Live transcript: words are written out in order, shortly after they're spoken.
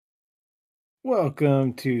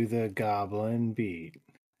Welcome to the Goblin Beat,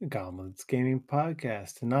 the Goblin's Gaming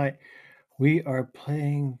Podcast. Tonight we are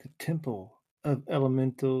playing the Temple of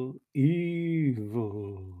Elemental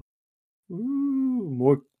Evil.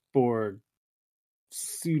 Mork Borg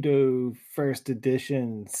pseudo first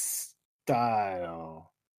edition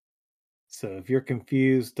style. So if you're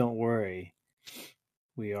confused, don't worry.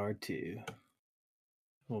 We are too.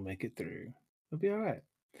 We'll make it through. It'll be all right.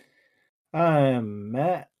 I'm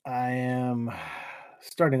Matt. I am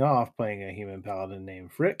starting off playing a human paladin named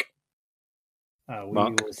Frik. We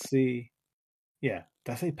Monk. will see. Yeah,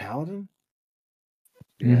 did I say paladin?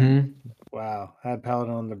 Yeah. Mm-hmm. Wow, I had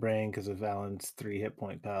paladin on the brain because of Alan's 3 hit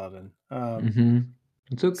point paladin.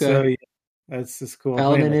 It's okay. So yeah, that's just cool. I'm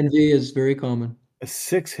Paladin playing envy is very common. a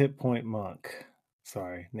 6 hit point monk.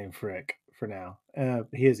 Sorry, named Frik for now.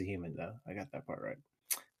 He is a human though. I got that part right.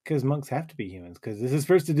 Because monks have to be humans because this is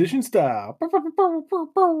first edition style.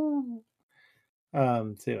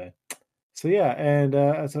 Anyway. So yeah, and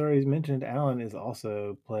as I already mentioned, Alan is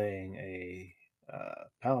also playing a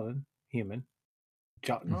paladin human,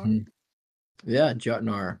 Jotnar. Mm-hmm. Yeah,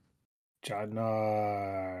 Jotnar.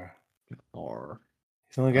 Jotnar.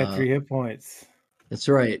 He's only got 3 hit points. That's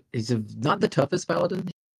right. He's not the toughest paladin.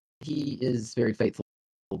 He is very faithful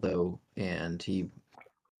though, and he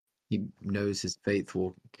knows his faith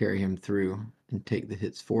will carry him through and take the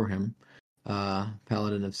hits for him.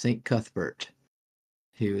 Paladin of Saint Cuthbert.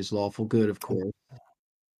 He is lawful good, of course.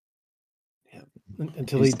 Yeah.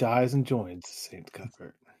 Until he dies and joins Saint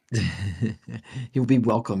Cuthbert. He will be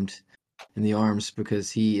welcomed in the arms because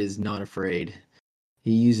he is not afraid.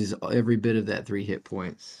 He uses every bit of that 3 hit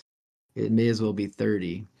points. It may as well be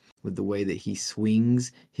 30 with the way that he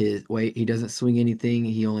swings his weight. He doesn't swing anything.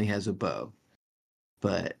 He only has a bow.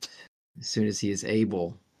 But as soon as he is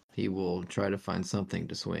able, he will try to find something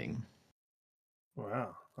to swing.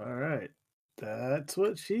 Wow. All right. That's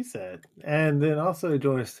what she said. And then also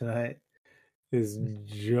joining us tonight is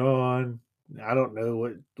John. I don't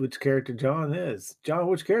know which character John is. John,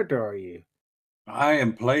 which character are you? I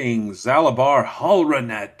am playing Zalabar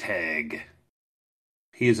Halranateg.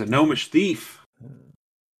 He is a gnomish thief.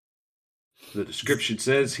 The description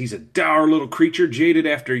says he's a dour little creature jaded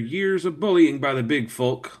after years of bullying by the big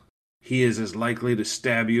folk. He is as likely to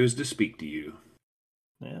stab you as to speak to you.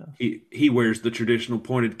 Yeah. He wears the traditional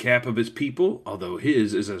pointed cap of his people, although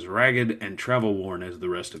his is as ragged and travel-worn as the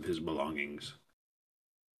rest of his belongings.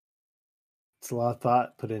 It's a lot of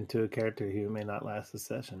thought put into a character who may not last a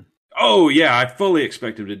session. Oh, yeah, I fully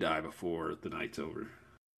expect him to die before the night's over.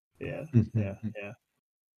 Yeah.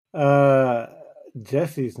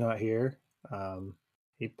 Jesse's not here.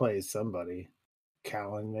 He plays somebody.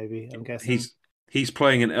 Callon, maybe, I'm guessing. He's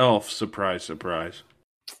playing an elf, surprise, surprise.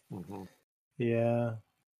 Mm-hmm. Yeah,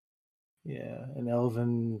 an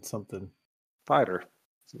elven something. Fighter.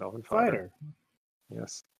 It's an elven fighter.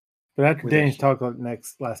 Yes. But after Danny's talk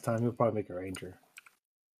last time, he'll probably make a ranger.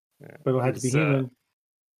 Yeah. But it'll have to be human.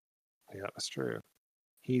 Yeah, that's true.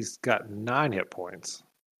 He's got 9 hit points.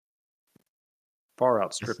 Far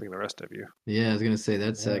outstripping the rest of you. Yeah, I was going to say,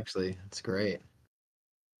 that's great.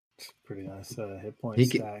 It's pretty nice hit point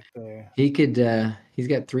stack there. He's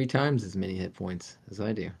got 3 times as many hit points as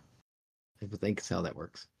I do. I think that's how that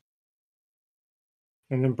works.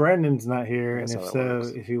 And then Brandon's not here, and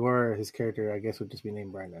if he were, his character, I guess, would just be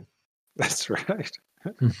named Brandon. That's right.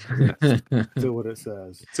 That's still what it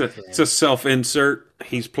says. It's a self-insert.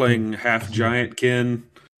 He's playing half giant kin.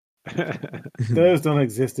 Those don't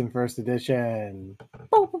exist in first edition.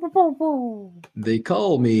 They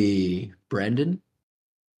call me Brandon.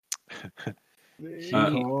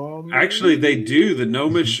 Actually, they do. The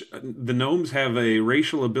gnomes have a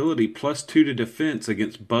racial ability +2 to defense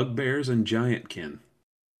against bugbears and giant kin.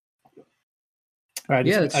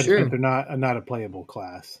 That's true. They're not a playable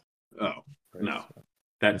class. Oh, no.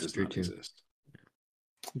 That does not exist.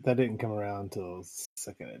 That didn't come around until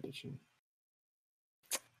 2nd edition.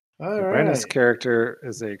 Brandon's character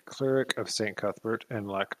is a cleric of St. Cuthbert, and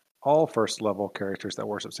like all first level characters that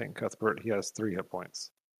worship St. Cuthbert, he has 3 hit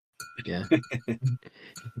points. Yeah.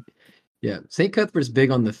 Yeah. St. Cuthbert's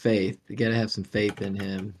big on the faith. You got to have some faith in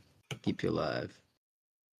him. Keep you alive.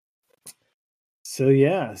 So,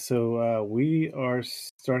 we are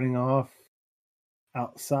starting off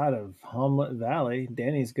outside of Hommlet Valley.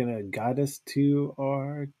 Danny's going to guide us to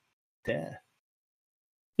our death.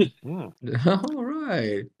 All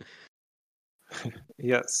right.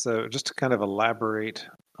 Yeah, so just to kind of elaborate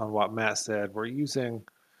on what Matt said, we're using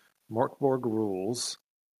Mork rules,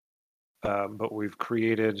 but we've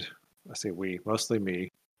created, mostly me,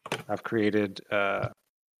 I've created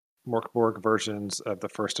Mork versions of the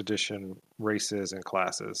first edition races and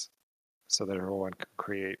classes. so that everyone can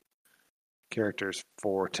create characters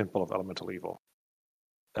for Temple of Elemental Evil.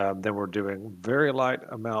 Then we're doing very light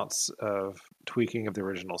amounts of tweaking of the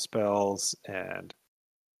original spells and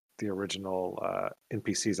the original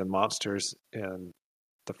NPCs and monsters in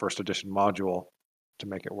the first edition module to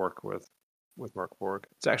make it work with Borg.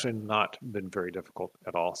 It's actually not been very difficult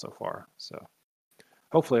at all so far. So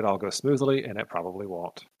hopefully it all goes smoothly, and it probably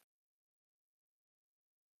won't.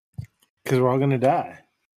 Because we're all going to die.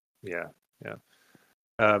 Yeah.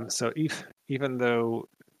 So even though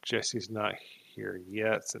Jesse's not here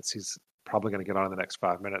yet, since he's probably going to get on in the next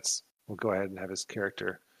 5 minutes, we'll go ahead and have his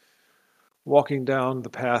character walking down the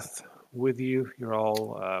path with you. You're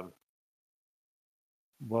all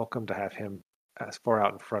welcome to have him as far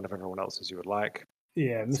out in front of everyone else as you would like.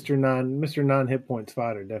 Yeah, Mr. Non hit points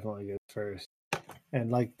fighter definitely goes first.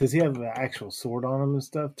 And does he have an actual sword on him and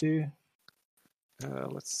stuff too?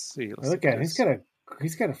 Let's see. Look at him.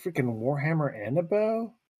 He's got a freaking warhammer and a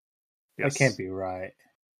bow. Yes. That can't be right.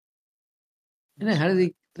 And how did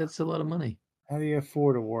he? That's a lot of money. How do you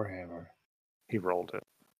afford a warhammer? He rolled it.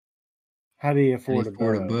 How do you afford a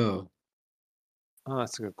bow? Oh,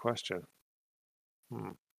 that's a good question.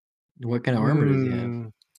 What kind of armor does he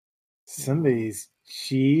have? Somebody's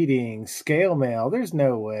cheating. Scale mail. There's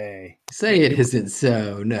no way. Say it isn't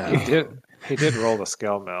so. No. He did roll the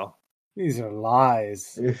scale mail. These are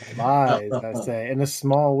lies. Lies, I say. And the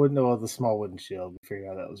small wooden shield. We figured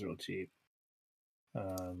out that was real cheap.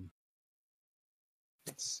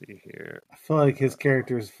 Let's see here. I feel like his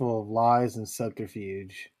character is full of lies and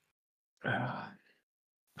subterfuge. Lies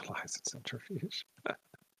and subterfuge.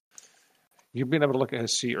 You being able to look at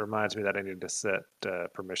his sheet reminds me that I need to set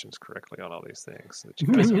permissions correctly on all these things. So that you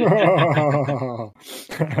guys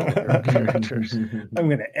characters. I'm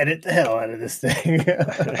going to edit the hell out of this thing.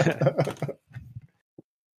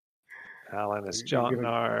 Alan is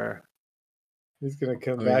Jotnar. He's going to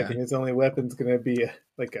come back, and his only weapon's going to be a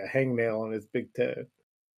hangnail on his big toe.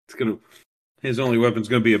 His only weapon's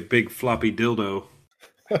going to be a big floppy dildo.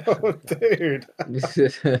 Oh, dude.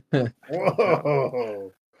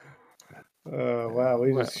 Whoa. Oh, wow.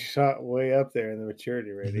 We just shot way up there in the maturity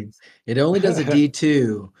ratings. It only does a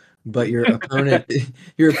D2, but your opponent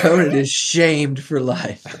is shamed for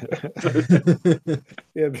life.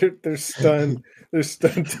 Yeah, they're stunned. They're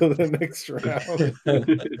stunned till the next round.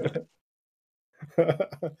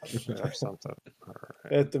 Or something. Right.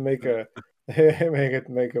 They have to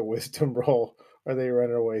make a wisdom roll, or they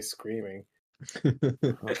run away screaming.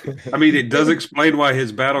 I mean, it does explain why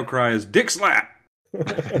his battle cry is "Dick Slap." See,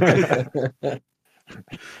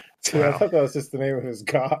 I thought that was just the name of his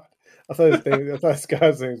god. I thought his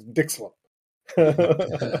god's name was Dixlop. I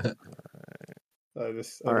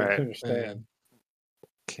didn't understand.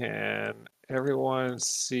 Can everyone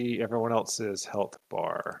see everyone else's health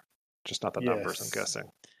bar? Just not the numbers, I'm guessing.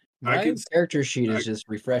 My character sheet is just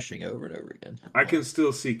refreshing over and over again. I can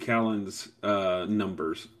still see Callon's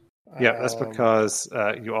numbers. Yeah, that's because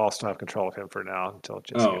you all still have control of him for now until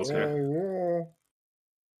Jesse gets here.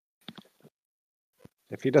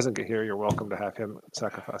 If he doesn't get here, you're welcome to have him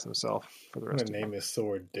sacrifice himself for the rest of the name his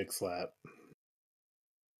sword Dick Slap.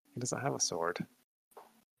 He doesn't have a sword.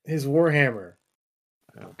 His warhammer.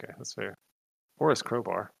 Okay, that's fair. Or his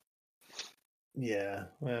crowbar. Yeah,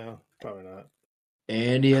 well, probably not.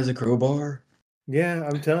 And he has a crowbar? Yeah,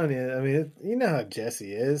 I'm telling you. I mean, you know how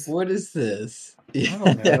Jesse is. What is this? I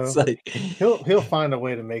don't know. It's like he'll find a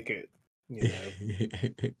way to make it.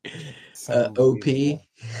 OP.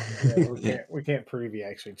 Yeah, we can't prove he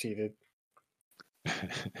actually cheated.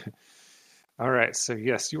 All right, so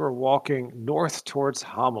yes, you are walking north towards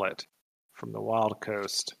Hommlet from the Wild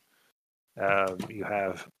Coast. You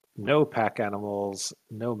have no pack animals,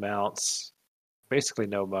 no mounts, basically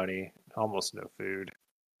no money, almost no food.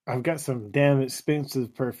 I've got some damn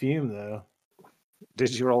expensive perfume though.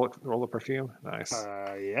 Did you roll a perfume? Nice.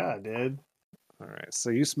 Yeah, I did. All right, so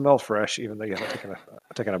you smell fresh, even though you haven't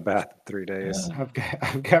taken a bath in 3 days.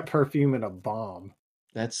 I've got perfume and a bomb.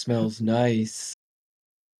 That smells nice.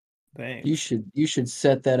 Thanks. You should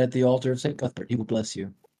set that at the altar of St. Cuthbert. He will bless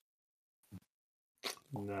you.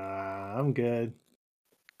 Nah, I'm good.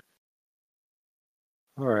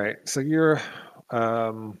 All right, so you're,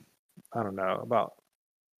 I don't know, about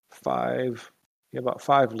 5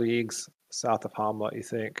 leagues south of Hommlet, you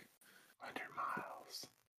think. 100 miles.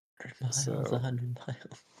 100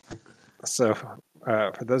 miles. So,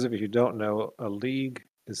 for those of you who don't know, a league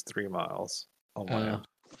is 3 miles on land.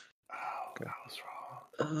 Okay. I was wrong.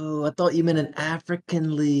 Oh, I thought you meant an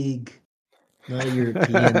African league, not a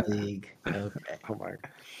European league. Okay. Oh my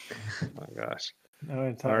gosh. Are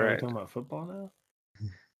we talking about football now?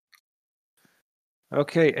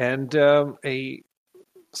 Okay, and a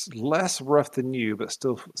less rough than you, but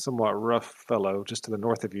still somewhat rough fellow, just to the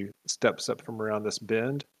north of you, steps up from around this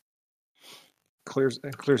bend, clears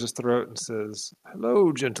his throat, and says,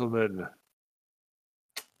 "Hello, gentlemen."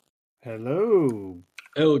 Hello,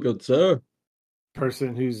 Good sir.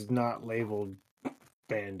 person who's not labeled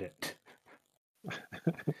Bandit.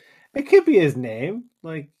 It could be his name,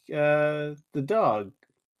 like the dog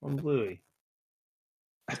on Bluey.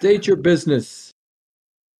 State your business.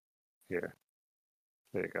 Here,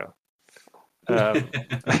 there you go.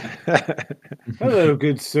 Hello,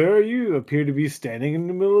 good sir. You appear to be standing in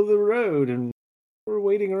the middle of the road, and we're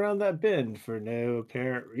waiting around that bend for no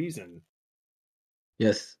apparent reason.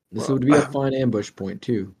 Yes, this Well, would be a fine ambush point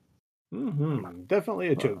too. Definitely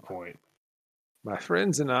a choke point. My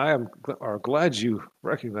friends and I are glad you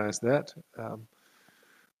recognize that.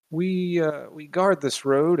 We guard this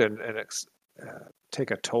road and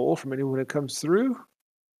take a toll from anyone who comes through.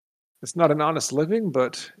 It's not an honest living,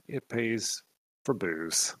 but it pays for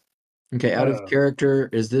booze. Okay, out of character,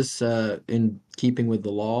 is this in keeping with the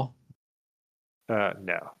law? No,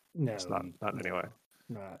 No, it's not anyway.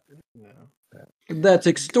 No. That's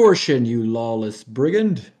extortion, you lawless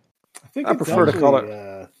brigand. I prefer to call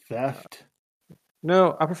it theft.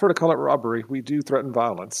 No, I prefer to call it robbery. We do threaten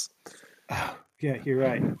violence. Oh, yeah, you're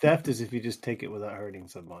right. Theft is if you just take it without hurting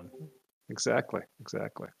someone. Exactly.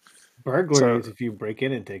 Burglary is if you break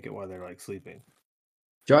in and take it while they're like sleeping.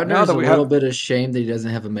 Jotnar's a little bit ashamed that he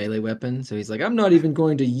doesn't have a melee weapon, so he's like, I'm not even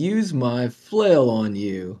going to use my flail on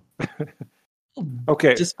you.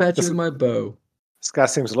 Okay. Dispatch you with my bow. This guy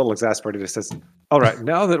seems a little exasperated. He says, all right,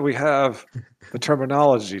 now that we have the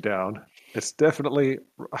terminology down, it's definitely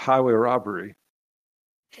a highway robbery.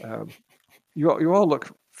 You all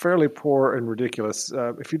look fairly poor and ridiculous.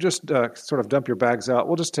 If you just sort of dump your bags out,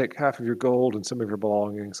 we'll just take half of your gold and some of your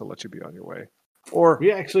belongings and let you be on your way. Or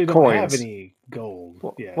we actually don't have any gold.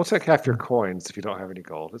 We'll take half your coins if you don't have any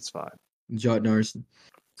gold. It's fine. Jotnar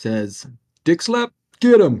says, Dick Slap,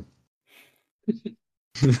 get him.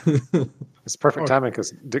 It's perfect timing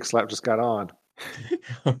because Dick Slap just got on.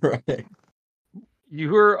 All right. You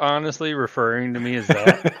were honestly referring to me as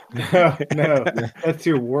that? No, that's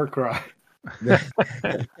your war cry. That's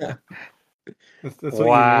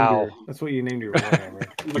wow. That's what you named your warhammer.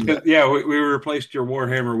 Because, we replaced your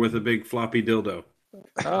warhammer with a big floppy dildo.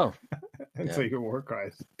 Oh. That's what your war cry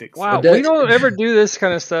is. Dick wow, we don't ever do this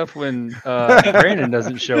kind of stuff when Brandon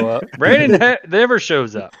doesn't show up. Brandon never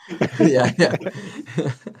shows up. Yeah.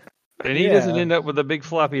 And he doesn't end up with a big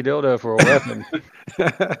floppy dildo for a weapon.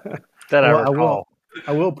 That I recall.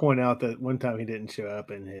 I will point out that one time he didn't show up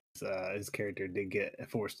and his character did get a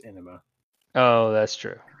forced enema. Oh, that's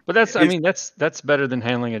true. But that's better than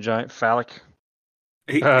handling a giant phallic.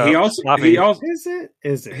 He also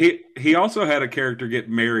is it? He also had a character get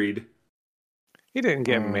married. He didn't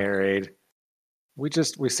get married. We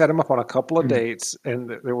set him up on a couple of dates, and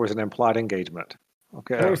there was an implied engagement.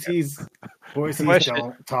 Okay. Voices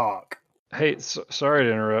don't talk. Hey, sorry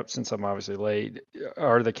to interrupt since I'm obviously late.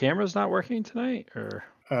 Are the cameras not working tonight? Or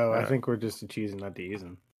I think we're just choosing not to use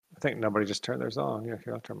them. I think nobody just turned theirs on. Yeah,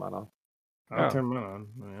 here, I'll turn mine on. I'll turn mine on.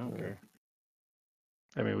 I don't care.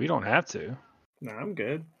 I mean, we don't have to. No, I'm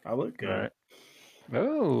good. I look good. All right.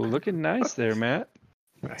 Oh, looking nice there, Matt.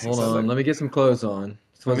 Hold on, let me get some clothes on.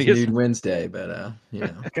 It's supposed to be Nude Wednesday, but you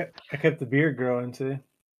know. I kept the beard growing too.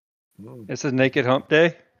 It's a naked hump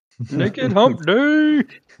day. Naked hump day.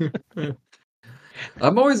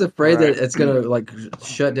 I'm always afraid that it's gonna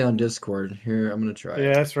shut down Discord. Here, I'm gonna try.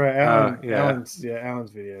 Yeah, that's right. Alan's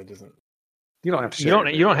video doesn't. You don't have to.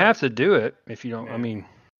 You don't have to do it if you don't. Yeah. I mean,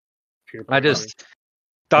 I just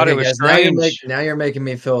thought it was guys, strange. Now you're making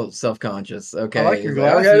me feel self-conscious. Okay. I like your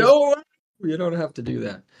glasses. Okay. Oh, you don't have to do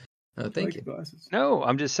that. Thank you. Glasses. No,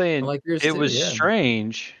 I'm just saying it was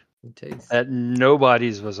strange that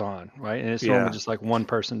nobody's was on, right? And it's normally just like one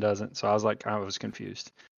person doesn't. So I was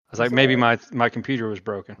confused. I was like, maybe my computer was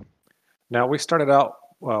broken. Now we started out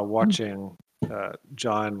watching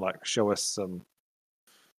John show us some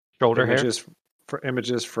shoulder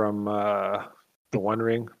images from the One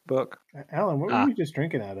Ring book. Alan, what were you just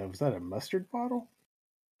drinking out of? Was that a mustard bottle?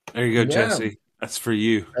 There you go, Jesse. That's for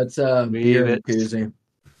you. That's beer koozie.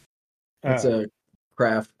 It's a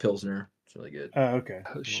craft pilsner. It's really good. Oh, okay.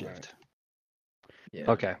 Oh, shit. Yeah.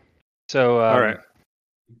 Okay. So, all right.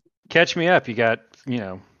 Catch me up. You got,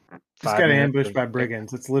 just got ambushed by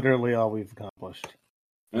brigands. It's literally all we've accomplished.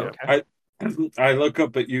 Okay. I look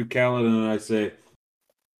up at you, Callon, and I say,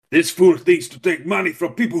 "This fool thinks to take money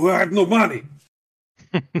from people who have no money."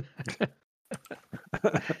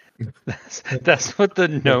 That's what the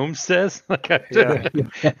gnome says. Like I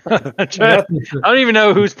don't even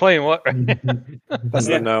know who's playing what. That's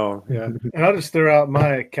the gnome. Yeah. And I'll just throw out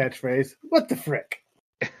my catchphrase. What the frick?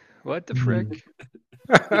 What the frick?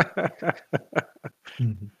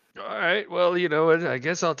 All right. Well, you know what? I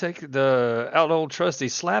guess I'll take the out old trusty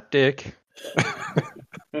slapdick.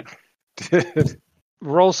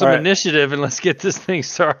 Roll some initiative and let's get this thing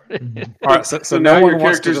started. All right. So now no your one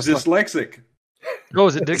wants to character's dyslexic. Oh,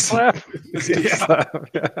 is it dick slap?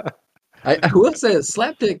 I will say that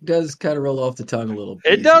slapdick does kind of roll off the tongue a little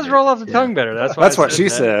bit. It does roll off the tongue better. That's what she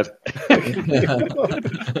said.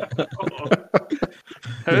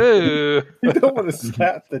 Oh. You don't want to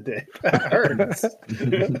slap the dick. That hurts.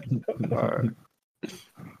 All right.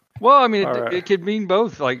 Well, I mean, it could mean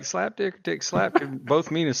both. Like slap dick, dick slap could both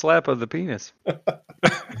mean a slap of the penis.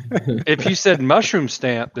 If you said mushroom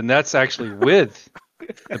stamp, then that's actually with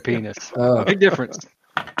the penis. Oh. Big difference.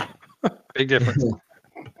 Big difference.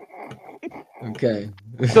 Okay.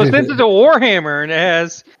 So since it's a warhammer and it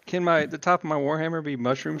has, can the top of my warhammer be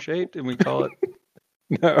mushroom shaped and we call it?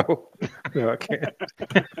 No, I can't.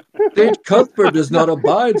 Saint Cuthbert does not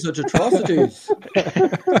abide such atrocities.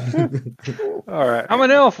 All right. I'm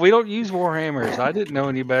an elf. We don't use warhammers. I didn't know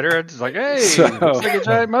any better. I was like, hey, looks like a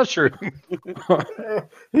giant mushroom.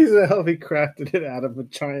 He's an elf. He crafted it out of a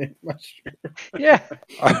giant mushroom. Yeah.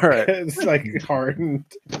 All right. It's like hardened.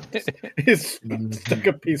 He's stuck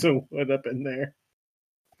a piece of wood up in there.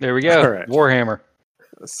 There we go. All right. Warhammer.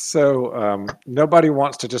 So nobody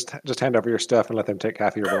wants to just hand over your stuff and let them take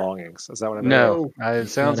half of your belongings. Is that what it is? No, it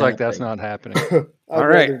sounds like that's not happening. All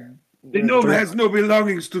right. The gnome has no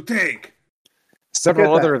belongings to take.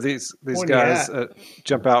 Several other of these guys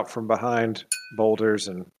jump out from behind boulders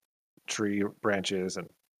and tree branches and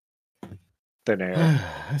thin air.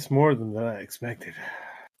 That's more than I expected.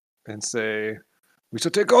 And say, we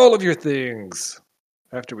shall take all of your things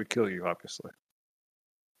after we kill you, obviously.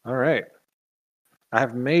 All right. I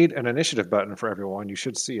have made an initiative button for everyone. You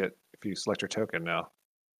should see it if you select your token now.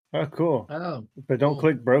 Oh, cool. Oh, but don't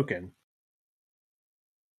click broken.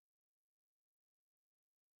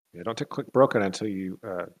 Yeah, don't click broken until you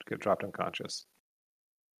get dropped unconscious.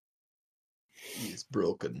 He's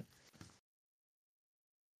broken.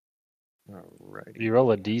 Alrighty. Do you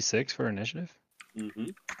roll a d6 for initiative? Mm-hmm.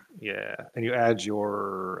 Yeah, and you add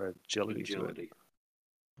your agility to it.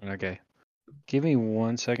 Okay. Give me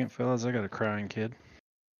 1 second, fellas. I got a crying kid.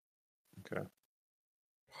 Okay.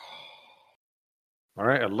 All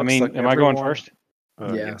right. It looks am like I going first?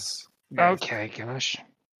 Yes. Okay, gosh.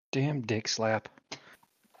 Damn dick slap.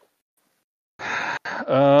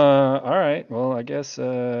 All right. Well, I guess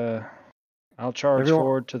I'll charge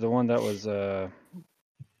forward to the one that was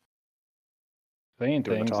saying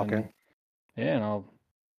things. And I'll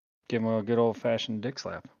give him a good old-fashioned dick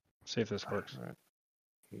slap. See if this works. All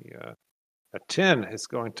right. A 10 is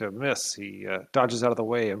going to miss. He dodges out of the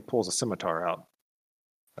way and pulls a scimitar out.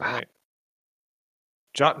 All right.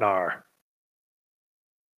 Jotnar.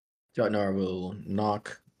 Jotnar will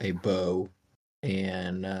knock a bow.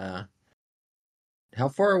 And how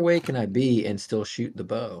far away can I be and still shoot the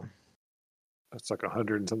bow? That's like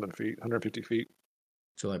 100 and something feet, 150 feet.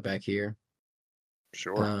 So like back here?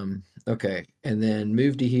 Sure. Okay. And then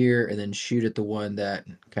move to here and then shoot at the one that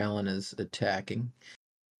Callon is attacking.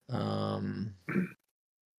 And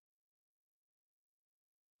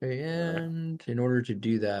in order to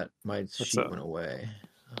do that, my sheet went away.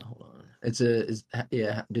 Hold on.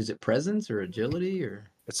 Does it presence or agility or?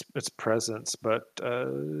 It's presence, but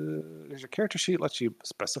does your character sheet let you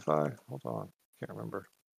specify? Hold on, can't remember.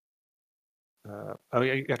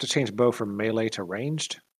 You have to change bow from melee to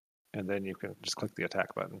ranged, and then you can just click the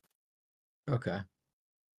attack button. Okay.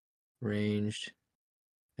 Ranged.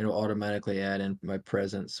 It'll automatically add in my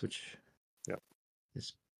presence, which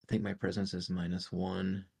is, I think my presence is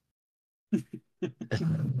 -1.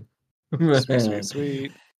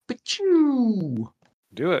 Sweet. Pachoo!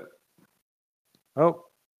 Do it. Oh,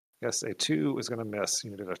 yes, a 2 is going to miss.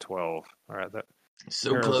 You did a 12. All right, that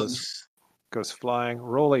so close. Goes flying.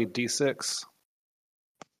 Roll a d6.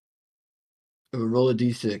 Roll a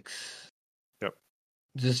d6. Yep.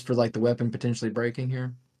 Just for like the weapon potentially breaking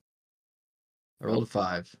here. I rolled a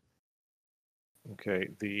 5. Okay,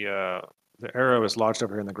 the arrow is lodged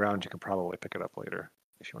over here in the ground. You can probably pick it up later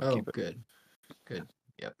if you want to keep it. Good.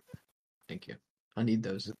 Yep. Thank you. I need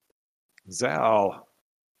those. Zal.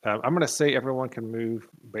 I'm going to say everyone can move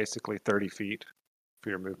basically 30 feet for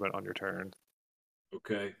your movement on your turn.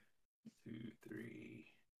 Okay. 2, 3,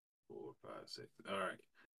 4, 5, 6. All right.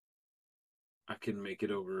 I can make it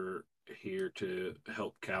over here to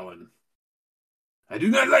help Callon. I do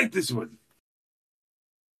not like this one.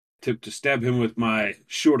 attempt to stab him with my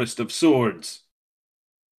shortest of swords.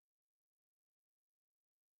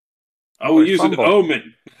 I will use an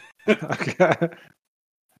omen. Okay.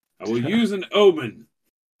 I will use an omen.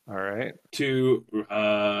 All right. To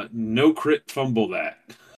no crit fumble that.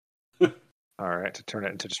 All right, to turn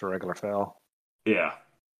it into just a regular fail. Yeah.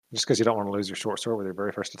 Just because you don't want to lose your short sword with your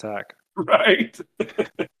very first attack. Right.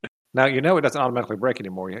 Now, it doesn't automatically break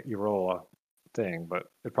anymore. You roll a thing, but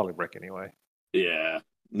it'd probably break anyway. Yeah.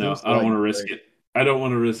 No, I don't want to risk it. I don't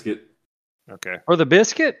want to risk it. Okay. Or the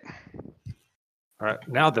biscuit? All right,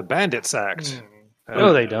 now the bandits act.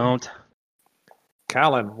 No, they don't.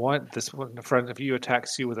 Callon, this one in front of you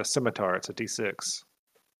attacks you with a scimitar. It's a D6.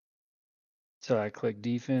 So I click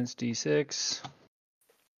defense, D6.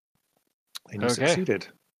 And you succeeded.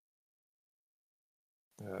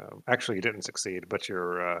 Actually, you didn't succeed, but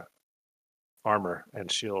your armor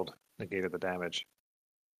and shield negated the damage.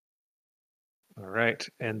 All right.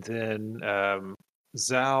 And then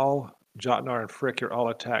Zal, Jotnar, and Frik, you're all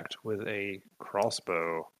attacked with a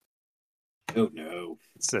crossbow. Oh, no.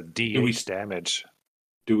 It's a D8 damage.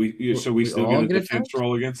 So we still get a defense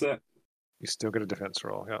roll against that? You still get a defense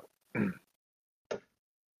roll, yeah.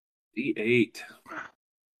 D8.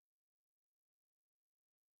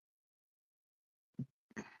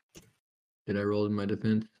 Did I roll in my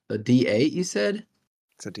defense? A D8, you said?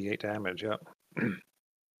 It's a D8 damage, yep.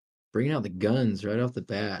 Bringing out the guns right off the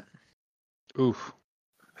bat. Oof.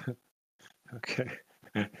 Okay.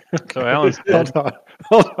 So Alan's dead.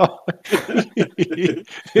 Hold on.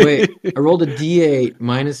 Wait, I rolled a D8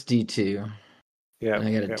 minus D2. Yeah. And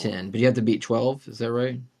I got a 10. But you have to beat 12, is that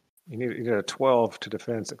right? You need a 12 to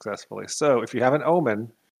defend successfully. So if you have an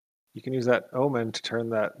omen, you can use that omen to turn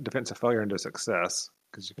that defensive failure into a success.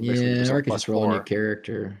 Because you can basically or I could just roll a new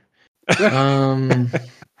character. I mean,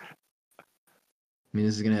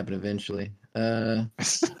 this is going to happen eventually.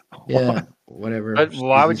 Yeah, whatever. But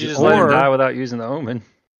why would you just let him die without using the omen?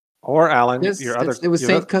 Or, Alan, it was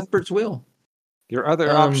St. Cuthbert's will. Your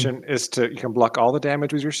other option is you can block all the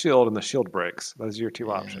damage with your shield and the shield breaks. Those are your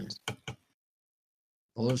two options.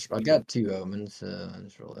 Well, I got 2 omens, so I'll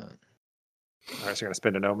just roll that. All right, so you're going to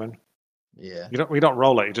spend an omen? Yeah. We don't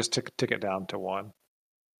roll it. You just tick it down to 1.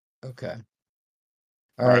 Okay.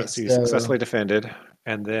 All right, so you successfully defended.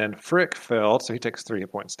 And then Frik failed, so he takes 3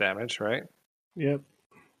 hit points damage, right? Yep.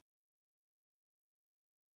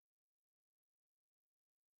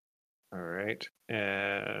 All right.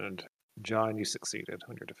 And John, you succeeded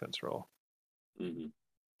on your defense roll. Mm-hmm.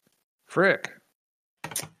 Frik.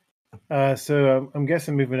 So I'm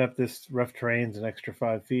guessing moving up this rough terrain's an extra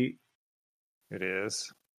 5 feet. It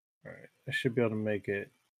is. All right. I should be able to make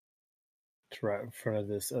it to right in front of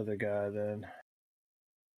this other guy then.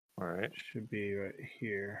 All right. Should be right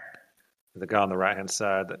here. The guy on the right-hand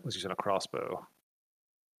side that was using a crossbow.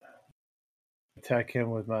 Attack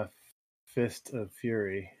him with my Fist of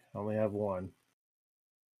Fury. I only have 1.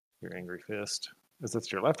 Your angry fist. Is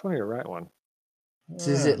that your left one or your right one?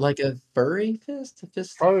 So is it like a furry fist?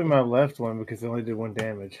 Probably my left one because it only did 1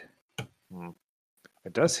 damage.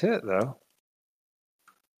 It does hit, though.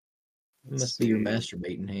 It must be your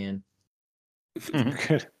masturbating hand.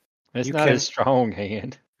 It's not a strong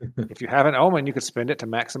hand. If you have an omen, you could spend it to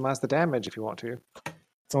maximize the damage if you want to.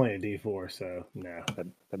 It's only a D4, so no.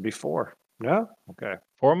 That'd be 4. No? Okay.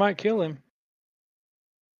 4 might kill him.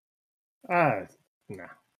 No. No?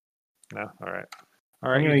 All right.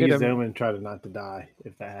 I'm going to use Omen and try to not to die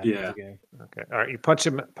if that happens again. Okay. All right. You punch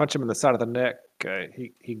him in the side of the neck.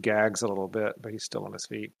 He gags a little bit, but he's still on his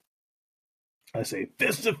feet. I say,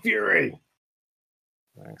 Fist of Fury!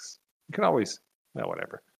 Nice. You can always... Well,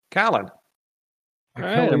 whatever. Callon. All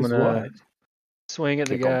right, I'm going to swing at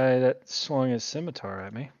the guy that swung his scimitar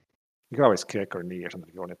at me. You can always kick or knee or something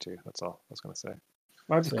if you wanted to. That's all I was going to say.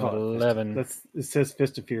 I'll just call 11. It says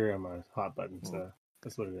Fist of Fury on my hot button, so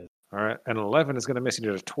that's what it is. All right, and 11 is going to miss you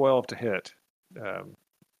to a 12 to hit. You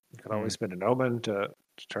can always spend an omen to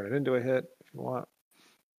turn it into a hit if you want,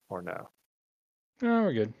 or no. No,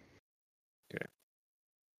 we're good. Okay.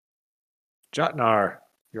 Jotnar,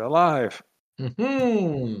 you're alive.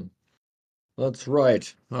 That's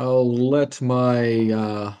right. I'll let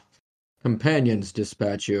my companions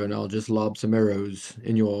dispatch you, and I'll just lob some arrows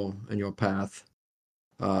in your path.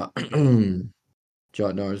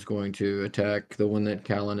 Jotnar is going to attack the one that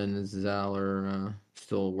Callon and Zal are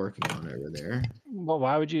still working on over there. Well,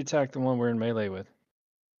 why would you attack the one we're in melee with?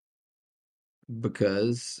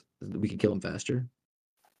 Because we can kill him faster.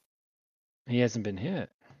 He hasn't been hit.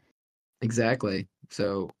 Exactly.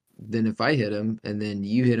 So then if I hit him and then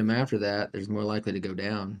you hit him after that, there's more likely to go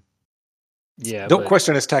down. Yeah. Don't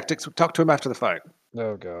question his tactics. Talk to him after the fight.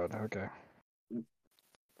 Oh, God. Okay.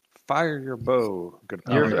 fire your bow. Good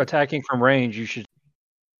You're Paladin. attacking from range. You should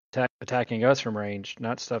attacking us from range,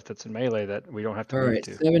 not stuff that's in melee that we don't have to All move right,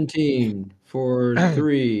 to. 17 for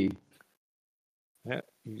 3. Yeah,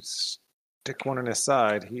 you stick one in his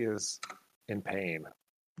side. He is in pain.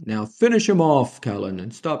 Now finish him off, Callon,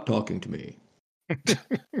 and stop talking to me.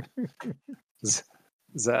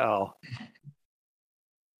 Zal.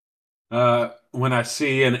 When I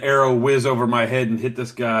see an arrow whiz over my head and hit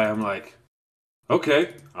this guy, I'm like,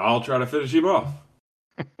 okay, I'll try to finish him off.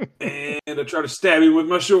 And I try to stab him with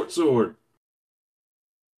my short sword.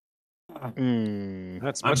 That's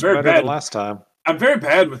I'm much very better bad. than last time. I'm very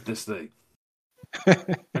bad with this thing.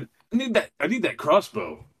 I need that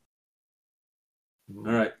crossbow. All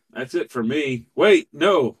right, that's it for me. Wait,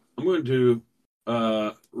 no, I'm going to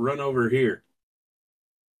run over here.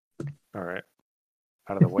 All right.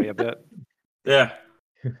 Out of the way a bit. Yeah.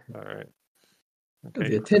 All right. The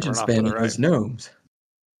Okay. attention run off to span the of right. those gnomes.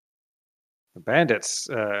 The bandits.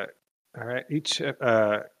 All right. Each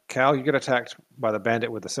Cal, you get attacked by the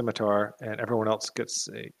bandit with the scimitar, and everyone else gets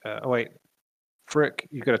a. Frik,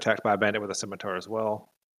 you get attacked by a bandit with a scimitar as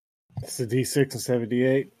well. It's a D6 and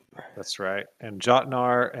 78. That's right. And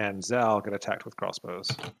Jotnar and Zal get attacked with crossbows.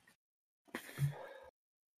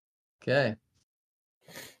 Okay.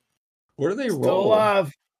 What do they Still roll?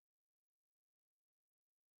 alive.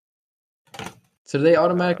 So do they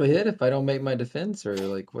automatically hit if I don't make my defense, or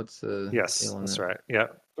like what's the Yes, deal on that's that? right. Yeah.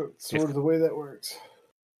 That's sort of the way that works.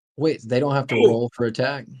 Wait, they don't have to roll for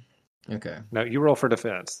attack? Okay. No, you roll for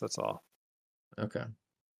defense. That's all. Okay.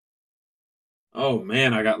 Oh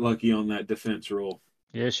man, I got lucky on that defense roll.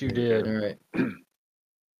 Yes, you There did. All right.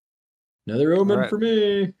 Another omen All right. for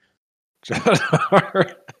me.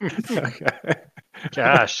 Jotnar. Okay.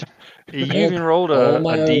 Gosh, you All- even rolled all a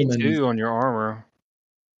my D2 omens. on your armor.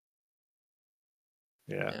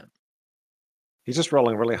 Yeah. He's just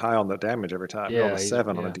rolling really high on the damage every time. He rolled a Yeah,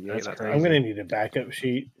 7 on a yeah, D8 that's that crazy. I'm time. going to need a backup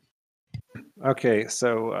sheet. Okay,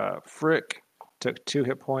 so Frik took 2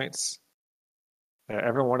 hit points.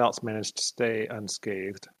 Everyone else managed to stay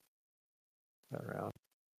unscathed that round.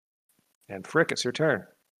 And Frik, it's your turn.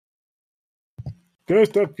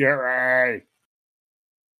 Ghost of Fury.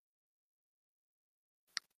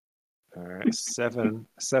 All right, 7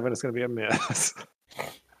 is going to be a miss.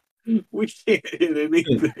 We can't hit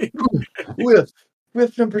anything.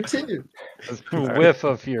 Whiff number 2. Whiff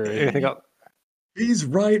of fury. Anything else? He's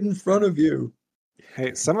right in front of you.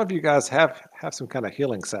 Hey, some of you guys have some kind of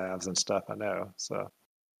healing salves and stuff, I know. So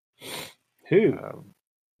Who?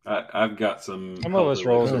 I've got some. Some of us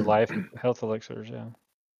rolls with elixir. life health elixirs. Yeah.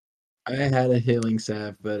 I had a healing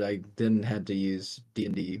salve, but I didn't have to use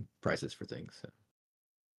D&D prices for things.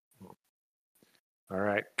 So. all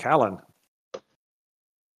right, Callon.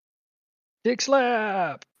 Dick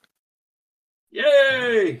slap.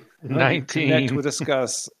 Yay! You 19. connect with this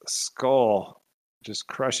guy's skull, just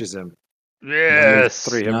crushes him. Yes.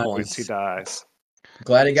 3 hit Nice. points. He dies.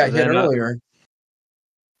 Glad he got So hit then, earlier.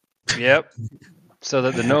 Yep. So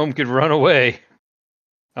that the gnome could run away.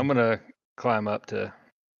 I'm gonna climb up to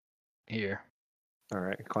here. All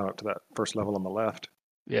right, climb up to that first level on the left.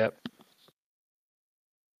 Yep.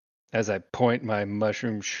 As I point my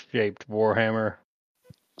mushroom-shaped warhammer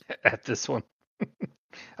at this one.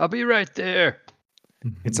 I'll be right there.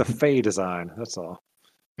 It's a Fey design. That's all.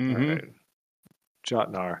 Mhm. All right,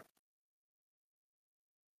 Jotnar.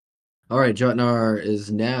 All right, Jotnar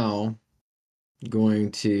is now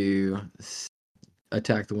going to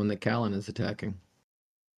attack the one that Callon is attacking.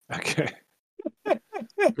 Okay.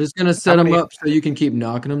 Just going to set him many- up so you can keep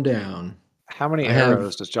knocking him down. How many I have-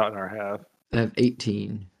 arrows does Jotnar have? I have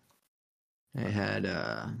 18. I had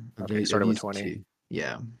Okay, you started with 20. 2.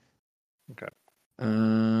 Yeah. Okay.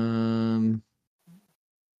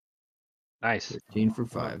 Nice. 13 for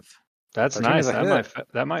 5. That's 13 nice. is a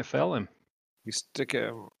That might fell him. You stick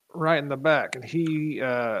him right in the back, and he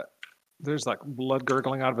there's like blood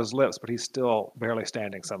gurgling out of his lips, but he's still barely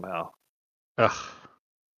standing somehow. Ugh.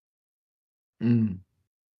 Mm.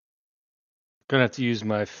 Gonna have to use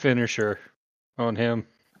my finisher on him.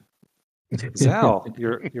 Zal,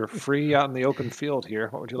 you're free out in the open field here.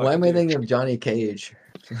 What would you like Why to am I do? thinking of Johnny Cage?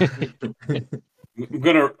 I'm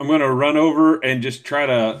gonna run over and just try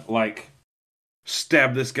to like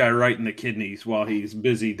stab this guy right in the kidneys while he's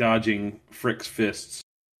busy dodging Frik's fists.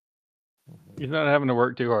 You're not having to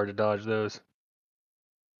work too hard to dodge those.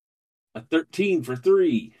 A 13 for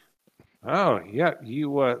 3. Oh, yeah,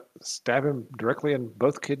 you stab him directly in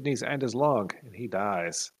both kidneys and his lung, and he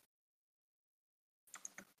dies.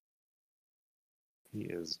 He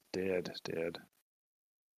is dead.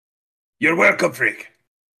 You're welcome, Frik.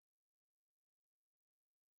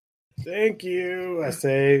 Thank you, I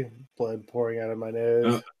say, blood pouring out of my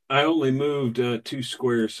nose. I only moved 2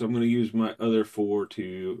 squares, so I'm going to use my other 4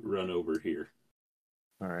 to run over here.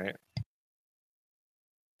 All right.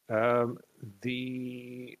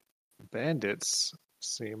 The bandits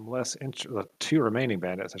seem less the 2 remaining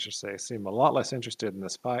bandits, I should say, seem a lot less interested in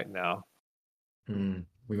this fight now.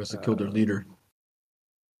 We must have killed their leader.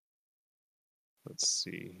 Let's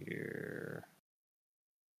see here.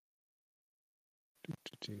 I'm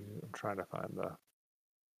trying to find the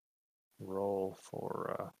roll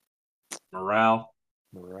for Morale.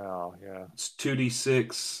 morale. Yeah. It's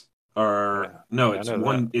 2d6. Or no, it's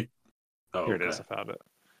one. Here it is. I found it.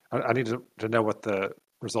 I need to know what the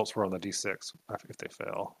results were on the d6 if they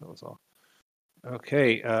fail. That was all.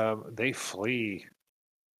 Okay. They flee.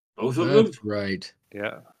 Both of them. That's right.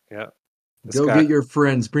 Yeah. Go get your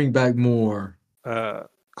friends. Bring back more.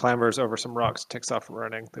 Clambers over some rocks. Takes off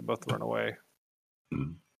running. They both run away.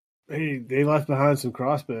 Hey, they left behind some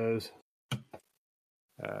crossbows.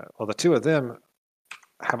 Well, the 2 of them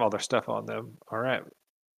have all their stuff on them. All right,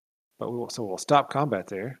 but we'll stop combat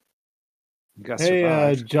there. You guys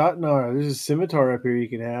survived. Jotnar, there's a scimitar up here you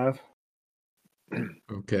can have.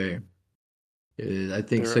 Okay. I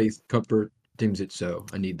think Safe Comfort deems it so.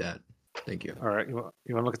 I need that. Thank you. All right, you want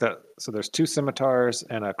to look at that? So there's 2 scimitars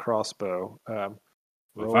and a crossbow.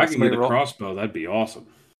 If I can get a crossbow, that'd be awesome.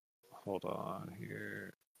 Hold on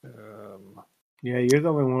here. Yeah, you're the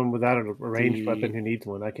only one without a ranged weapon who needs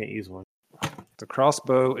one. I can't use one. The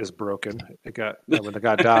crossbow is broken. It got when the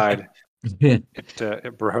guy died.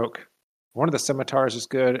 It broke. One of the scimitars is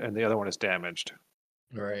good, and the other one is damaged.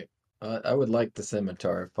 All right. I would like the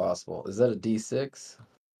scimitar if possible. Is that a D6?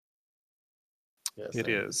 Yes, it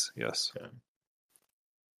is. Yes. Okay.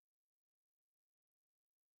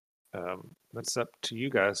 That's up to you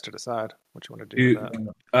guys to decide what you want to do with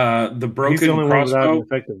that. The broken He's the only crossbow. One without an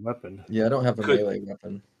effective weapon. Yeah, I don't have a melee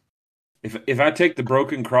weapon. If I take the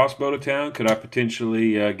broken crossbow to town, could I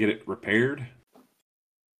potentially get it repaired?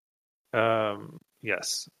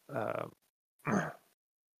 Yes.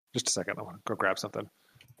 Just a second. I want to go grab something.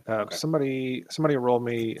 Okay. Somebody roll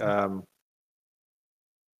me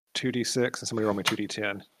 2d6 and somebody roll me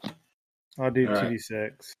 2d10. I'll do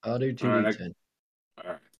 2d6. I'll do 2d10.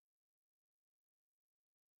 All right.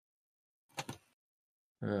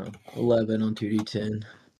 11 on 2d10.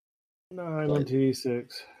 9 on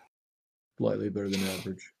 2d6. Slightly better than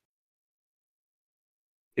average.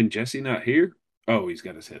 Can Jesse not hear? Oh, he's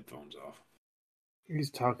got his headphones off.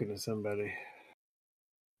 He's talking to somebody.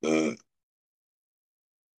 Dang,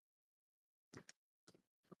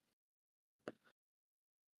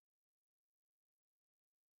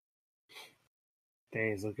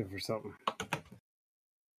 he's looking for something.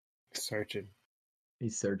 Searching.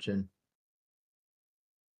 He's searching.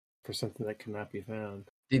 For something that cannot be found.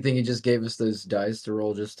 Do you think he just gave us those dice to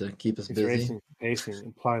roll just to keep us busy? Racing,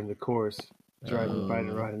 pacing, applying the course. Driving,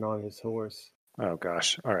 riding on his horse. Oh,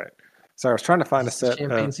 gosh. All right. So I was trying to find a set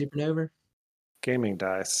Champagne Supernova? Gaming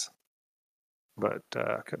dice, but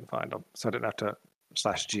I couldn't find them. So I didn't have to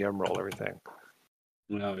 /GM roll everything.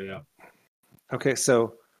 Oh, yeah. Okay,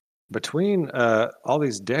 so between all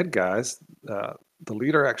these dead guys, the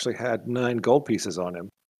leader actually had 9 gold pieces on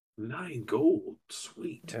him. 9 gold?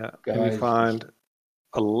 Sweet. Yeah, and we find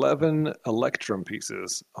 11 electrum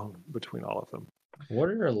pieces between all of them. What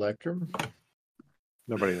are electrum?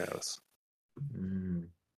 Nobody knows.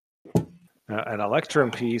 An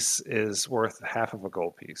electrum piece is worth half of a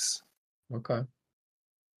gold piece. Okay.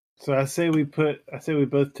 So I say we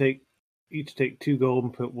both each take 2 gold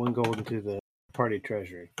and put 1 gold into the party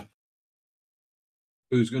treasury.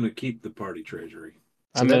 Who's going to keep the party treasury?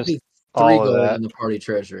 So that'd be 3 gold in the party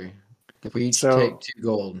treasury. If we each take 2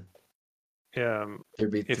 gold,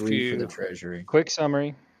 there'd be 3 for the treasury. Quick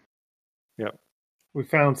summary. Yep. We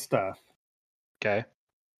found stuff. Okay.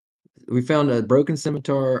 We found a broken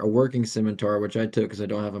scimitar, a working scimitar, which I took because I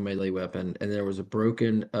don't have a melee weapon, and there was a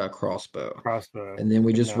broken crossbow. And then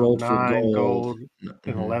we just rolled for 9 gold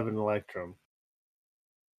and 11 electrum.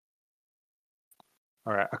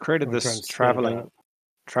 All right, I created this traveling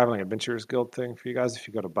adventurers guild thing for you guys. If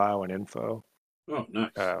you go to bio and info, nice.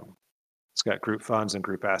 It's got group funds and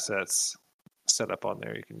group assets set up on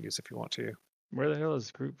there. You can use if you want to. Where the hell is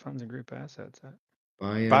group funds and group assets at?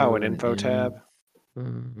 Bio and info tab.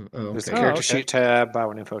 There's the character sheet tab,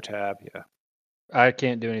 bio and info tab. Yeah. I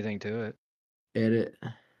can't do anything to it. Edit.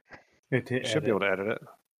 You should be able to edit it.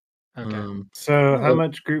 Okay. So how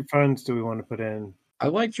much group funds do we want to put in? I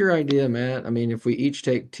liked your idea, Matt. I mean, if we each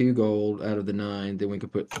take 2 gold out of the 9, then we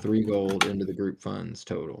could put 3 gold into the group funds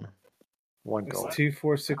total. 1 It's gold. 2,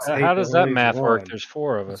 4, 6, 8. How does that only math work? one. There's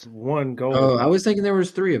 4 of It's us. 1 gold. Oh, I was thinking there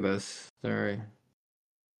was 3 of us. Sorry.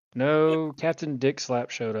 No, Captain Dick Slap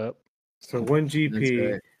showed up. So 1 That's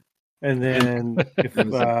GP, right. and then if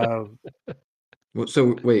Well,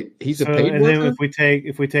 so wait, he's a so, paid and then worker?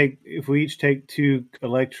 if we each take 2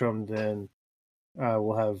 Electrum, then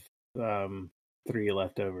we'll have 3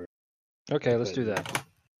 left over. Okay, let's do that.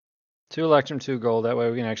 2 Electrum, 2 gold. That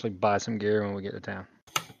way we can actually buy some gear when we get to town.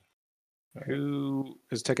 Who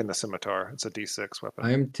is taking the scimitar? It's a D6 weapon.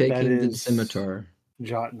 I am taking the is- scimitar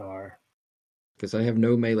Jotnar. because I have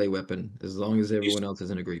no melee weapon as long as everyone else is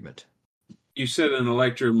in agreement. You said an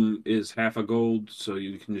Electrum is half a gold, so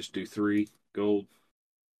you can just do 3 gold.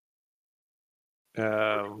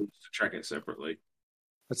 To track it separately.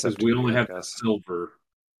 Because we only have the silver.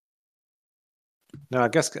 No, I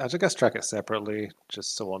guess track it separately,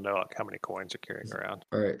 just so we'll know like how many coins you're carrying around.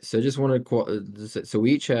 All right, so I just want to so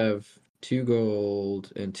we each have 2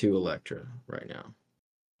 gold and 2 Electra right now.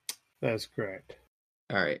 That's correct.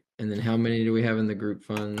 All right, and then how many do we have in the group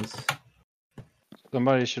funds?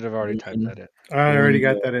 Somebody should have already typed that in. I already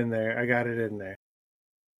got that in there. I got it in there.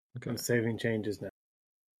 Okay. I'm saving changes now.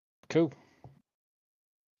 Cool.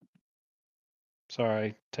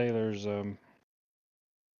 Sorry, Taylor's It's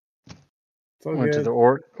all went to good. the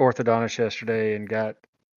orthodontist yesterday and got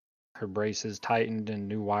her braces tightened and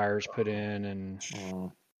new wires put in, and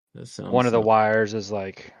one of the wires is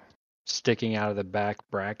like sticking out of the back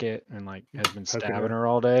bracket and like has been stabbing her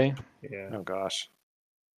all day. Yeah. Oh gosh.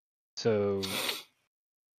 So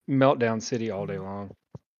meltdown city all day long.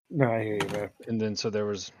 No, I hear you, man. And then so there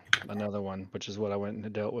was another one, which is what I went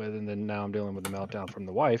and dealt with, and then now I'm dealing with the meltdown from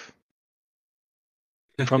the wife.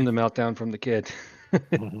 From the meltdown from the kid.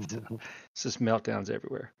 It's just meltdowns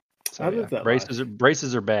everywhere. So yeah,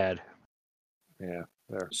 braces are bad. Yeah,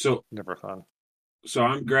 they're never fun. So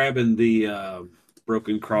I'm grabbing the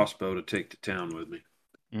broken crossbow to take to town with me.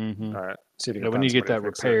 Mm-hmm. All right. See if you can when you get that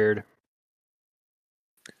repaired.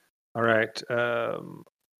 All right.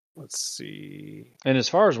 Let's see. And as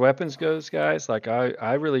far as weapons goes, guys, like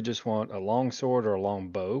I really just want a long sword or a long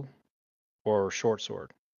bow or a short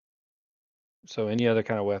sword. So any other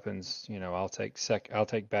kind of weapons, I'll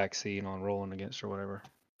take back seat on rolling against or whatever.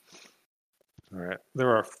 All right.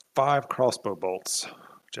 There are 5 crossbow bolts,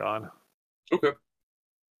 John. Okay.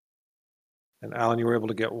 And Alan, you were able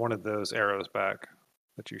to get one of those arrows back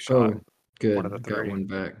that you shot. Oh, good. One of the 3. Got one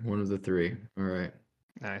back. One of the 3. All right.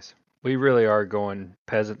 Nice. We really are going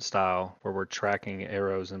peasant style where we're tracking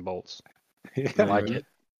arrows and bolts. Yeah. I like it.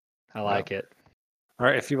 I like it. All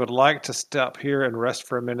right. If you would like to stop here and rest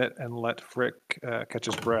for a minute and let Frik catch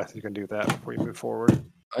his breath, you can do that before you move forward.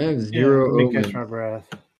 I have 0 let me catch my breath.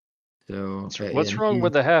 So what's wrong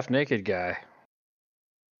with the half naked guy?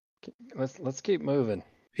 Let's keep moving.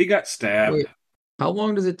 He got stabbed. Wait, how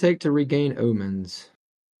long does it take to regain omens?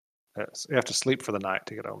 You have to sleep for the night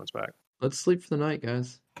to get omens back. Let's sleep for the night,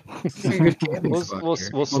 guys. We'll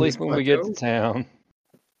sleep when we get to town.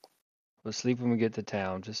 We'll sleep when we get to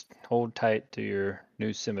town. Just hold tight to your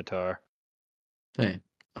new scimitar. Hey,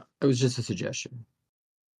 it was just a suggestion.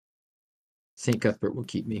 St. Cuthbert will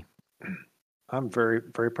keep me. I'm very,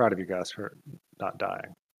 very proud of you guys for not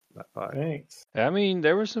dying. Thanks. I mean,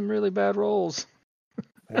 there were some really bad rolls.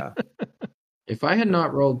 Yeah. If I had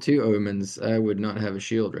not rolled 2 omens, I would not have a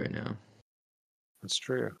shield right now. That's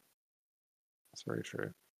true. That's very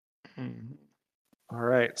true. Mm-hmm. All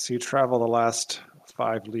right. So you travel the last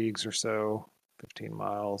 5 leagues or so, 15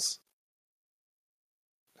 miles,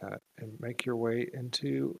 and make your way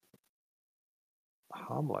into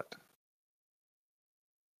Hommlet.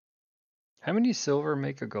 How many silver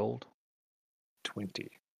make a gold? 20.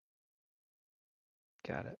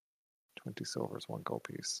 Got it. 20 silver is 1 gold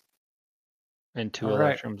piece. And 2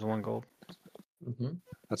 electrums, 1 gold. Mm-hmm.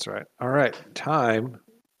 That's right. All right. Time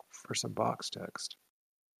for some box text.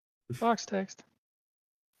 Box text.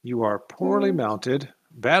 You are poorly mounted,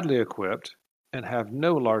 badly equipped, and have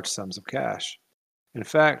no large sums of cash. In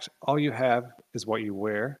fact, all you have is what you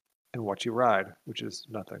wear and what you ride, which is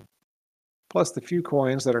nothing. Plus the few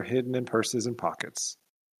coins that are hidden in purses and pockets.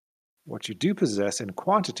 What you do possess in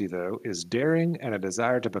quantity, though, is daring and a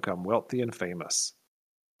desire to become wealthy and famous.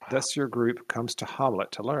 Thus your group comes to Hommlet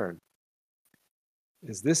to learn.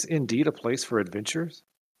 Is this indeed a place for adventurers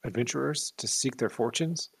to seek their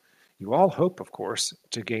fortunes? You all hope, of course,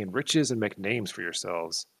 to gain riches and make names for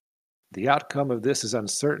yourselves. The outcome of this is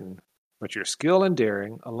uncertain, but your skill and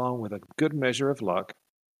daring, along with a good measure of luck,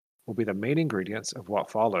 will be the main ingredients of what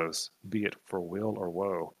follows, be it for weal or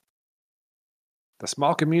woe. The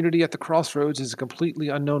small community at the crossroads is a completely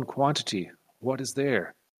unknown quantity. What is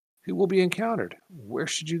there? Who will be encountered? Where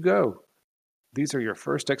should you go? These are your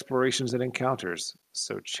first explorations and encounters,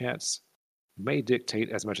 so chance may dictate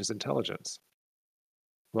as much as intelligence.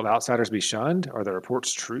 Will outsiders be shunned? Are the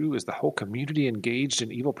reports true? Is the whole community engaged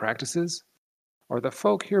in evil practices? Are the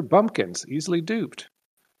folk here bumpkins, easily duped?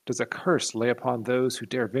 Does a curse lay upon those who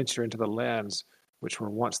dare venture into the lands which were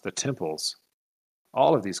once the temples?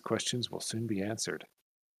 All of these questions will soon be answered.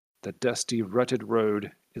 The dusty, rutted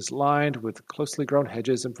road is lined with closely grown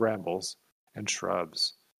hedges and brambles and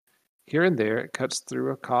shrubs. Here and there it cuts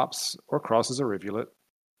through a copse or crosses a rivulet.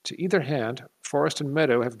 To either hand, forest and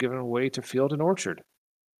meadow have given way to field and orchard.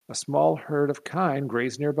 A small herd of kine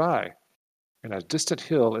graze nearby, and a distant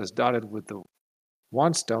hill is dotted with the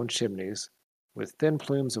wandstone chimneys with thin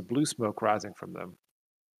plumes of blue smoke rising from them.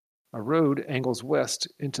 A road angles west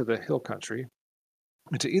into the hill country,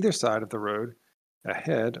 and to either side of the road,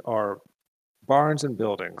 ahead, are barns and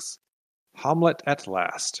buildings. Hommlet at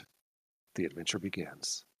last. The adventure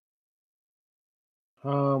begins.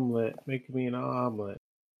 Omelet. Make me an omelet.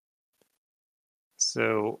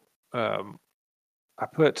 So, I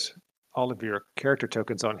put all of your character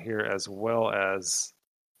tokens on here as well as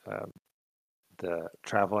the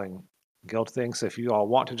traveling guild thing. So if you all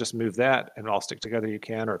want to just move that and all stick together, you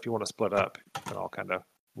can. Or if you want to split up, you can all kind of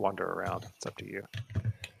wander around. It's up to you.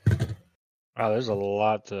 Wow, there's a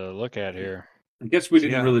lot to look at here. I guess we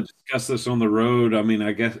didn't really discuss this on the road. I mean,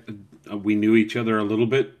 I guess we knew each other a little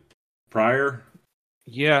bit prior.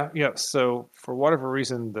 Yeah. So for whatever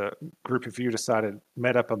reason, the group of you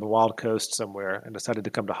met up on the Wild Coast somewhere and decided to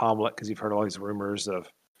come to Hommlet because you've heard all these rumors of,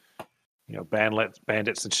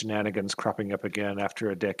 bandits and shenanigans cropping up again after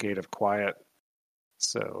a decade of quiet.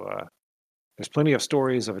 So there's plenty of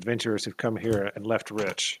stories of adventurers who've come here and left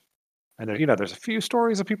rich. And there's a few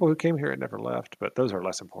stories of people who came here and never left, but those are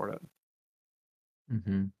less important.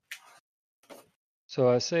 Mm-hmm. So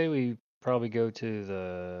I say we probably go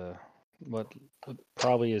to what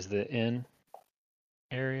probably is the inn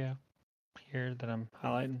area here that I'm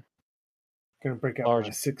highlighting. Gonna break out my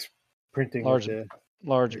 6 printing.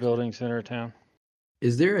 Large building, center of town.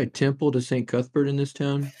 Is there a temple to St. Cuthbert in this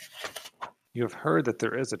town? You have heard that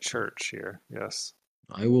there is a church here, yes.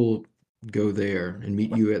 I will go there and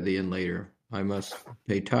meet you at the inn later. I must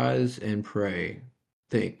pay tithes and pray.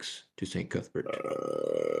 Thanks to St. Cuthbert.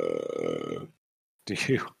 Do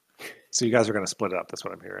you? So you guys are going to split up. That's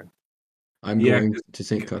what I'm hearing. I'm going to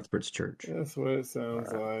St. Cuthbert's church. That's what it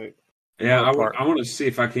sounds like. Yeah, I want to see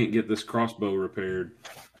if I can't get this crossbow repaired.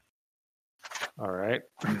 All right.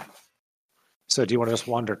 So do you want to just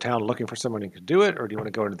wander town looking for someone who can do it, or do you want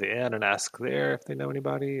to go into the inn and ask there if they know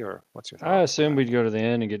anybody, or what's your thought? I assume we'd go to the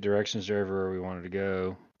inn and get directions to everywhere we wanted to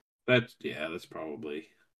go. That's probably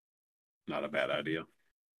not a bad idea.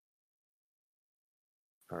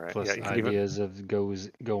 All right. Plus ideas of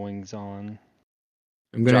goings on.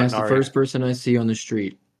 I'm going to ask the first person I see on the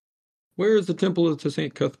street. Where is the temple to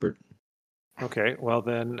St. Cuthbert? Okay. Well,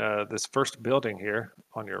 then this first building here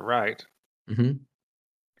on your right,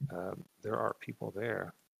 there are people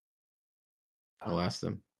there. I'll ask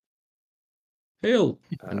them. Hail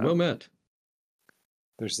and well met.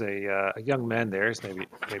 There's a young man there. He's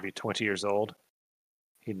maybe 20 years old.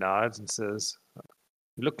 He nods and says,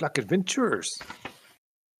 "You look like adventurers."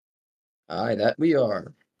 Aye, that we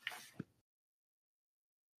are.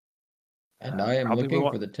 And I am looking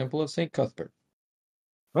for the Temple of St. Cuthbert.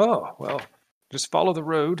 Oh, well, just follow the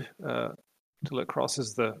road till it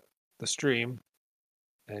crosses the stream,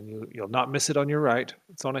 and you'll not miss it on your right.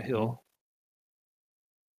 It's on a hill.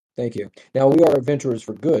 Thank you. Now, we are adventurers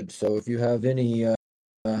for good, so if you have any,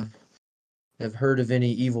 have heard of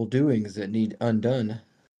any evil doings that need undone,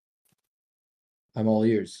 I'm all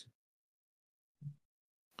ears.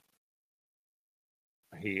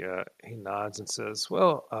 He nods and says,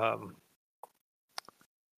 "Well,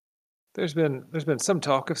 there's been some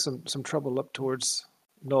talk of some trouble up towards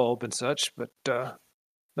Nulb and such, but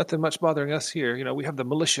nothing much bothering us here. We have the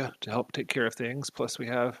militia to help take care of things. Plus, we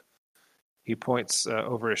have." He points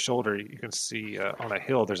over his shoulder. You can see on a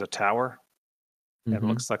hill there's a tower, and it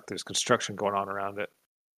looks like there's construction going on around it.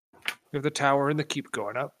 We have the tower and the keep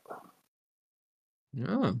going up.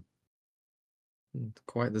 Oh.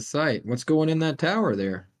 Quite the sight. What's going in that tower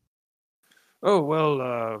there? Oh,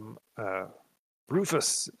 well,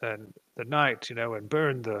 Rufus and the knight, and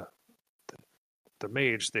Burn the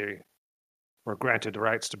mage, they were granted the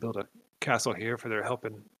rights to build a castle here for their help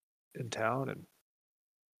in town, and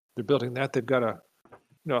they're building that. They've got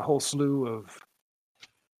a whole slew of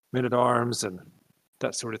men-at-arms and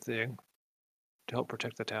that sort of thing to help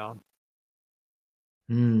protect the town.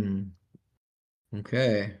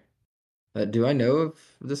 Okay. Do I know of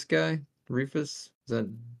this guy, Rufus? Does that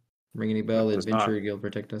ring any bell? The Adventure Guild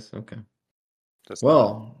protect us? Okay. Does not.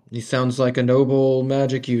 Well, he sounds like a noble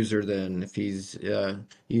magic user then, if he's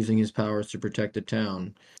using his powers to protect the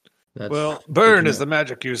town. That's Well, good Byrne to is know. the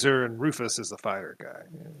magic user, and Rufus is the fire guy.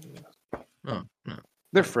 Oh, no,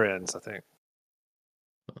 They're friends, I think.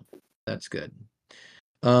 that's good.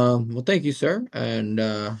 Well, thank you, sir. And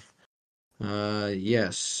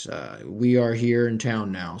yes, we are here in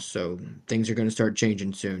town now, so things are going to start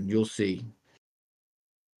changing soon. You'll see.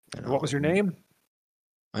 And What was your name?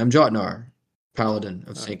 I'm Jotnar, Paladin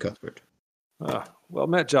of St. Cuthbert. Well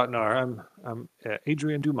met, Jotnar. I'm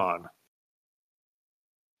Adrian Dumont.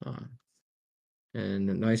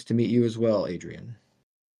 And nice to meet you as well, Adrian.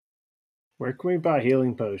 Where can we buy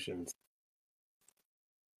healing potions?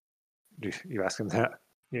 You ask him that?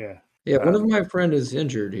 Yeah. Yeah, one of my friend is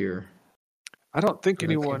injured here. I don't think Okay.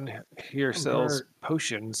 anyone here sells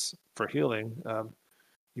potions for healing.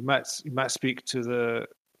 You might speak to the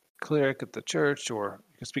cleric at the church, or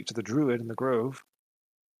you can speak to the druid in the grove.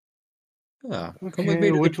 Come with me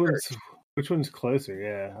Okay, to which the one's church. which one's closer?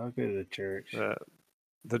 Yeah, I'll go to the church.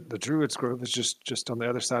 The druid's grove is just on the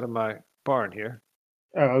other side of my barn here.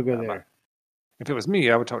 Oh, I'll go there. If it was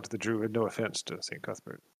me, I would talk to the druid. No offense to St.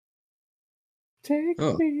 Cuthbert. Take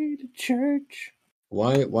me to church.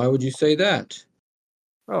 Why would you say that?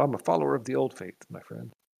 Oh, I'm a follower of the old faith, my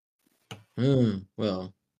friend.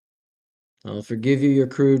 Well, I'll forgive you your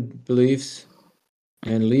crude beliefs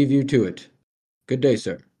and leave you to it. Good day,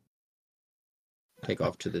 sir. Take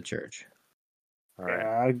off to the church. All right.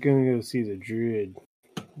 Yeah, I'm gonna go see the druid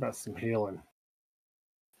about some healing.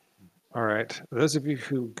 All right. Those of you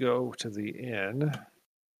who go to the inn,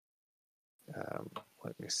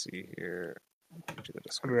 let me see here. Do the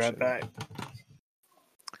I'll be right description. back.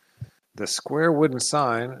 The square wooden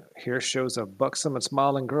sign here shows a buxom and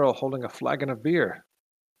smiling girl holding a flagon of beer.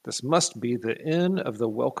 This must be the Inn of the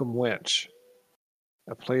Welcome Wench,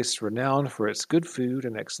 a place renowned for its good food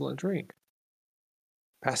and excellent drink.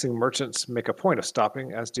 Passing merchants make a point of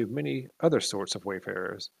stopping, as do many other sorts of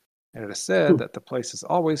wayfarers, and it is said that the place is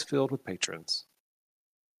always filled with patrons.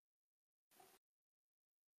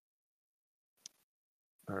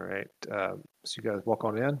 All right, so you guys walk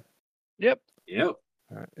on in. Yep.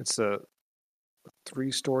 All right, it's a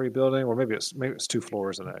 3-story building, or maybe it's 2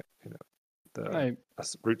 floors in a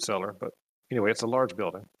root cellar. But anyway, it's a large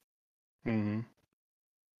building. Mm-hmm.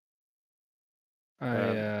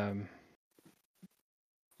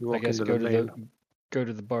 You I walk guess into go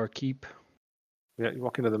to the barkeep. Yeah, you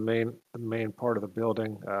walk into the main part of the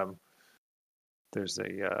building. There's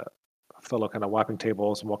a fellow kind of wiping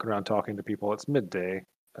tables and walking around talking to people. It's midday.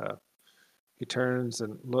 He turns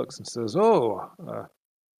and looks and says, "Oh,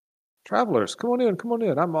 travelers, come on in, come on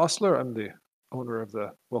in. I'm Ostler. I'm the owner of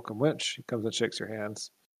the Welcome Wench." He comes and shakes your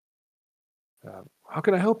hands. How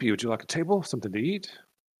can I help you? Would you like a table, something to eat,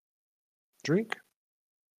 drink?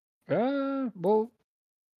 Well,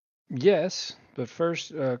 yes, but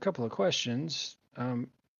first, a couple of questions.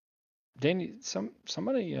 Danny,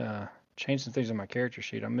 somebody changed some things on my character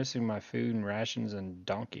sheet. I'm missing my food and rations and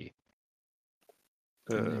donkey.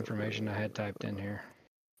 The information I had typed in here.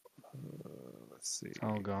 Let's see. It's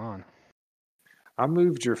all gone. I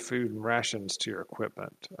moved your food and rations to your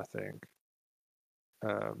equipment, I think.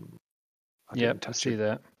 I see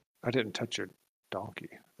that. I didn't touch your donkey,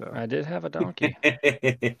 though. I did have a donkey.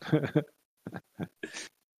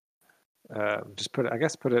 Just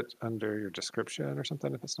put it under your description or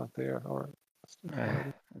something if it's not there. Or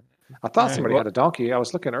I thought somebody had a donkey. I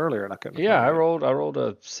was looking earlier and I couldn't. Yeah, I rolled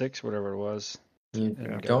a 6, whatever it was.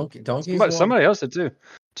 Donkey. Somebody else did too.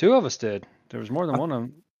 2 of us did. There was more than one of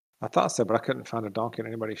them. I thought so, but I couldn't find a donkey in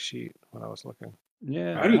anybody's sheet when I was looking.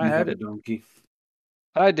 Yeah, I didn't had have it. a donkey.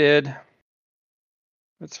 I did.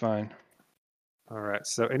 That's fine. All right.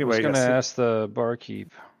 So anyway, I was going to ask the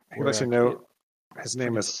barkeep. He lets you know his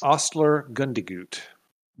name is Ostler Gundigoot.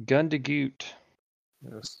 Gundigoot.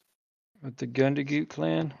 Yes. With the Gundigoot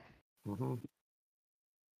clan. Mm-hmm.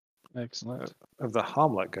 Excellent. Of the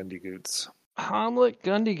Hommlet Gundigoots. Hommlet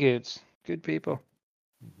Gundigoots. Good people.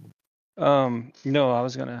 Mm-hmm. I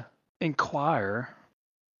was going to inquire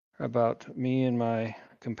about me and my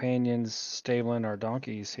companions stabling our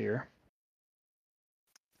donkeys here.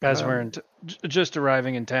 As we're just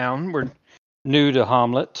arriving in town, we're new to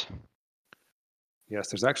Hommlet. Yes,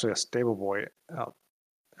 there's actually a stable boy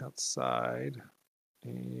outside.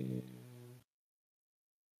 And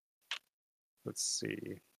let's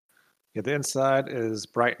see. Yeah, the inside is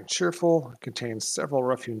bright and cheerful. It contains several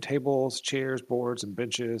rough-hewn tables, chairs, boards, and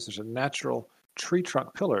benches. There's a natural tree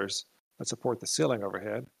trunk pillars that support the ceiling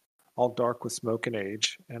overhead, all dark with smoke and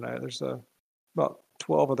age. And there's about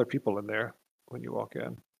 12 other people in there when you walk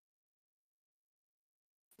in.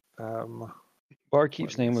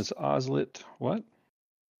 Barkeep's name was Oslet. What?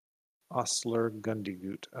 Osler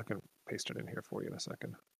Gundigoot. I can paste it in here for you in a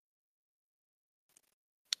second.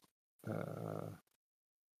 There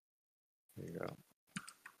you go.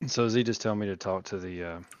 So does he just tell me to talk to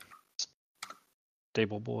the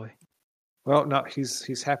stable boy? Well, no,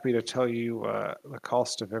 he's happy to tell you the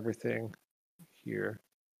cost of everything here.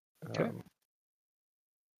 Okay.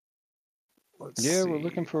 Let's Yeah, see. we're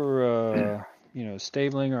looking for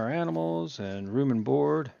stabling our animals and room and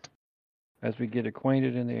board as we get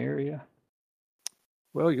acquainted in the area.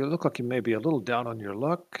 Well, you look like you may be a little down on your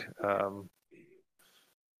luck.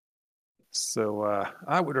 So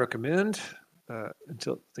I would recommend,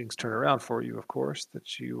 until things turn around for you, of course,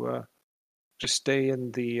 that you just stay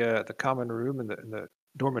in the common room in the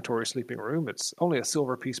dormitory sleeping room. It's only a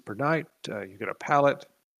silver piece per night. You get a pallet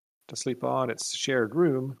to sleep on. It's a shared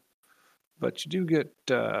room, but you do get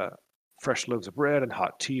fresh loaves of bread and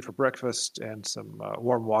hot tea for breakfast, and some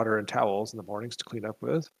warm water and towels in the mornings to clean up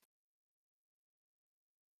with.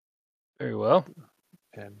 Very well.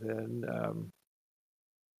 And then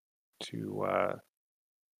to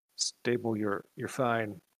stable your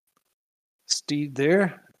fine steed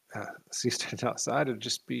there, see standing outside, it'd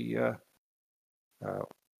just be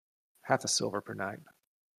half a silver per night.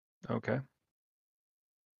 Okay.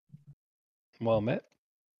 Well met.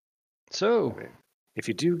 So, if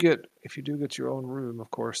you do get your own room, of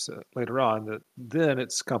course, later on, then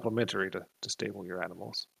it's complimentary to stable your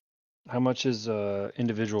animals. how much is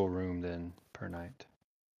individual room then per night?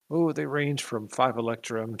 Oh, they range from 5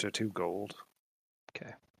 electrum to 2 gold.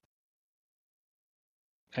 Okay.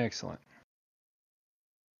 Excellent.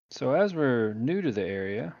 So as we're new to the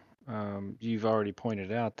area, you've already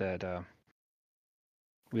pointed out that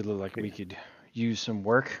we look like we could use some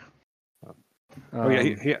work.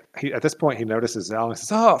 He at this point he notices Al and says,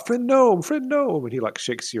 "Ah, friend gnome," and he like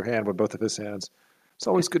shakes your hand with both of his hands. It's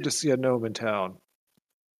always good to see a gnome in town.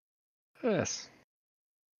 Yes.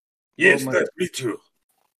 Yes, Well, nice to meet you.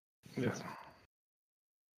 Yes.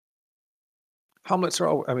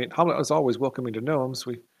 Hommlet is always welcoming to gnomes.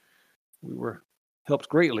 We were helped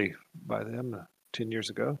greatly by them 10 years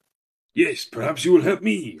ago. Yes, perhaps you will help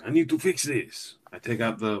me. I need to fix this. I take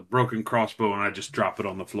out the broken crossbow and I just drop it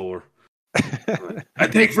on the floor. I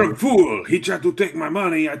take from fool. He tried to take my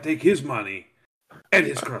money. I take his money and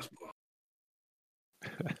his crossbow.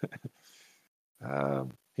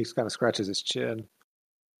 He kind of scratches his chin.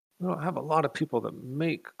 We don't have a lot of people that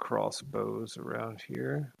make crossbows around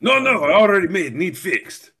here. No, I already made. Need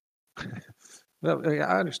fixed. No, yeah,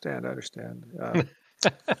 I understand.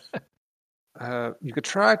 You could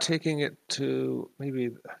try taking it to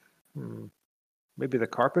maybe the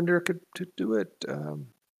carpenter could do it.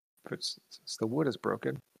 If it's the wood is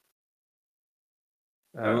broken.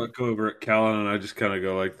 I look over at Callon and I just kind of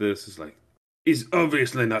go like this. It's like, he's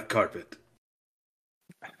obviously not carpet.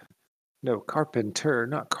 No, carpenter,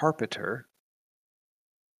 not carpenter.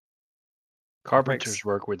 Carpenters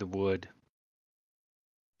work with the wood.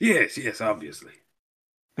 Yes, obviously.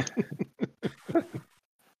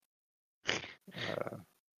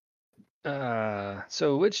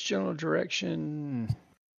 So which general direction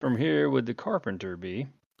from here would the carpenter be?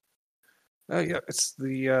 Yeah, it's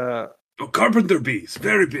the carpenter bees,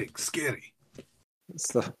 very big, scary.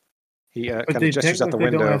 It's the he kind But of they gestures out the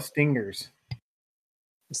technically window. don't have stingers.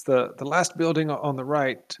 It's the last building on the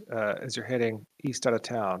right as you're heading east out of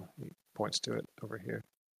town. He points to it over here.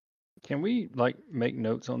 Can we make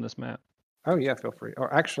notes on this map? Oh yeah, feel free.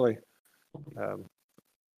 Or actually,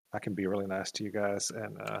 I can be really nice to you guys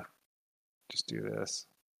and just do this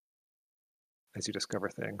as you discover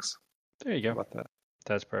things. There you go. How about that?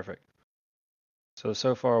 That's perfect.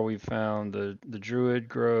 So far we've found the Druid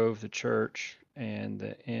Grove, the church, and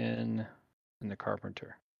the inn, and the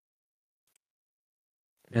carpenter.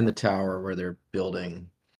 And the tower where they're building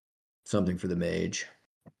something for the mage.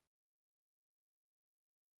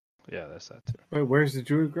 Yeah, that's that too. Wait, where's the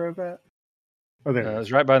Druid Grove at? Oh, there. It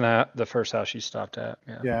was right by the first house you stopped at.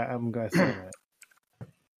 Yeah. Yeah, I'm gonna say that.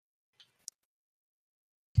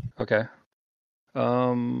 Okay.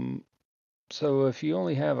 So if you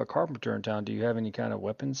only have a carpenter in town, do you have any kind of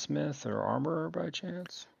weaponsmith or armorer by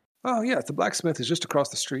chance? Oh yeah, the blacksmith is just across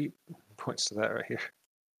the street. Points to that right here.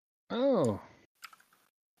 Oh.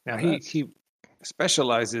 Now he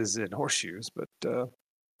specializes in horseshoes, but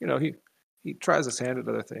he tries his hand at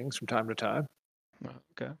other things from time to time.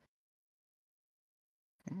 Okay.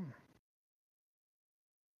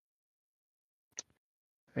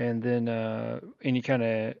 And then any kind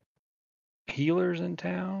of healers in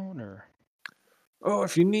town, or? Oh,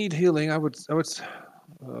 if you need healing, I would.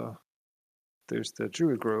 There's the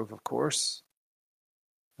Druid Grove, of course.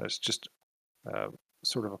 That's just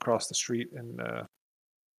sort of across the street and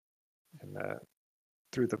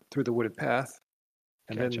through the wooded path.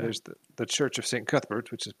 And Gotcha. then there's the Church of St.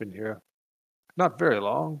 Cuthbert, which has been here not very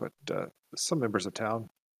long, but some members of town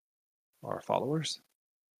are followers.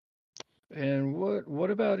 And what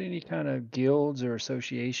about any kind of guilds or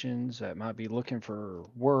associations that might be looking for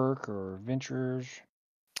work or adventurers?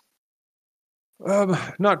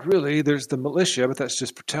 Not really. There's the militia, but that's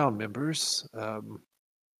just for town members.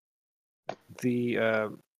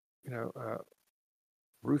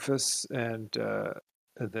 Rufus and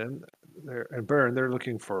then Byrne, they're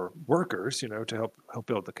looking for workers, to help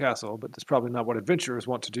build the castle, but that's probably not what adventurers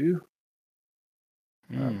want to do.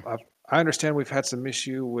 I understand we've had some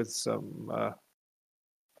issue with some.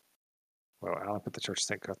 Alan put the Church of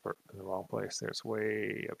St. Cuthbert in the wrong place. There, it's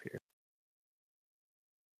way up here.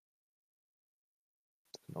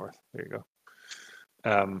 North. There you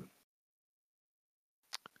go.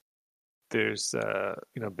 There's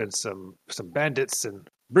been some bandits and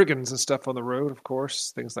brigands and stuff on the road, of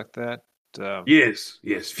course, things like that. Yes,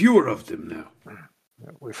 fewer of them now.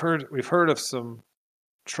 We've heard of some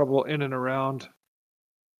trouble in and around.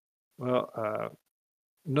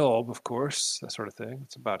 Nulb, of course, that sort of thing.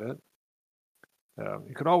 That's about it.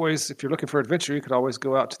 You could always, if you're looking for adventure, you could always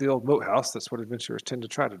go out to the old moat house. That's what adventurers tend to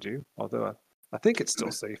try to do. Although I think it's still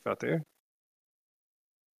safe out there.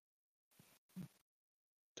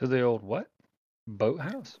 To the old what?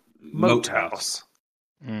 Boathouse? Moat house.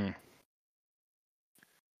 Mm.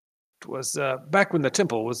 It was back when the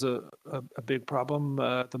temple was a big problem.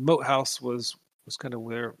 The moat house was kind of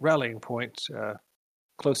their rallying point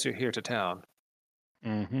closer here to town.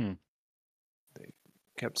 Mm-hmm. They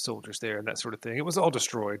kept soldiers there and that sort of thing. It was all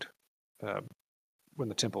destroyed when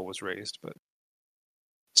the temple was raised, but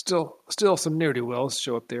still some ne'er-do-wells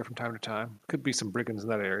show up there from time to time. Could be some brigands in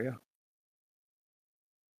that area.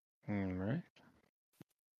 All right.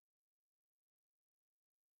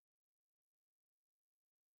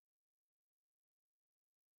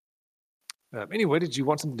 Anyway, did you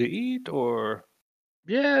want something to eat, or?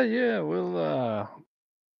 Yeah. We'll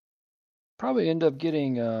probably end up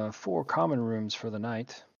getting 4 common rooms for the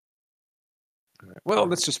night. Right. Well,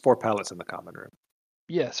 that's just 4 pallets in the common room.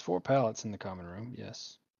 Yes, 4 pallets in the common room.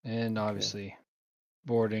 Yes, and obviously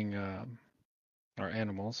boarding our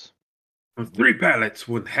animals. 3 pallets,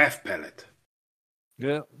 1 half pallet.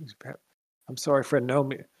 Yeah, I'm sorry, friend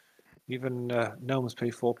Gnome. Even gnomes pay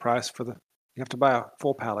full price for the. You have to buy a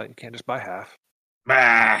full pallet. You can't just buy half.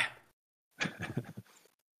 Bah!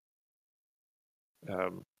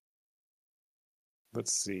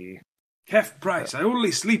 Let's see. Half price. I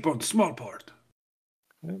only sleep on small part.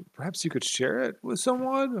 Perhaps you could share it with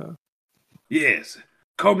someone? Yes.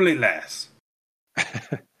 Comely lass.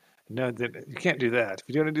 No, you can't do that.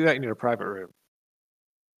 If you want to do that, you need a private room.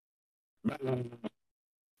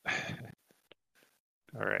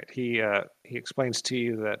 All right. He explains to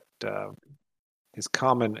you that his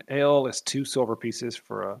common ale is 2 silver pieces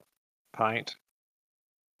for a pint.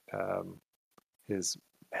 He's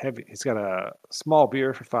got a small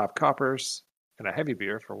beer for 5 coppers and a heavy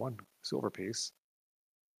beer for 1 silver piece.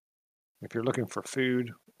 If you're looking for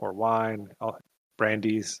food or wine,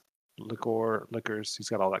 brandies, liquors, he's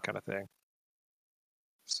got all that kind of thing.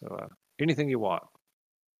 So anything you want,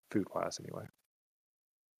 food-wise anyway.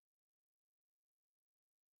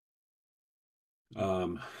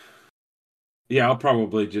 Yeah, I'll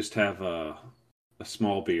probably just have a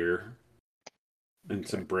small beer and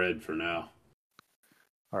some bread for now.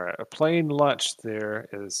 All right, a plain lunch there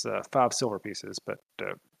is 5 silver pieces, but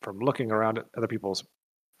from looking around at other people's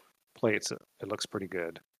plates, it looks pretty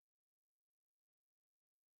good.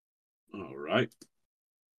 All right.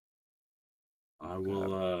 I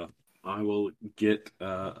will get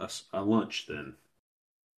a lunch then.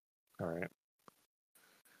 All right.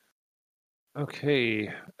 Okay,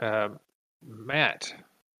 Matt.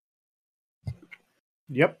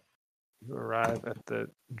 Yep. You arrive at the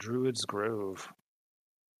Druid's Grove.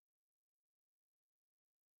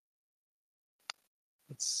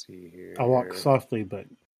 Let's see here. I walk softly, but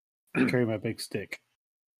carry my big stick.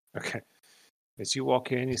 Okay. As you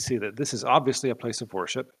walk in, you see that this is obviously a place of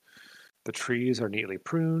worship. The trees are neatly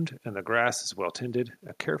pruned, and the grass is well tended.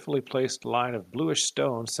 A carefully placed line of bluish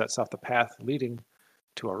stone sets off the path leading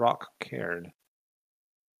to a rock cairn,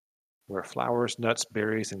 where flowers, nuts,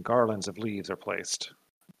 berries, and garlands of leaves are placed.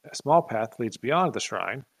 A small path leads beyond the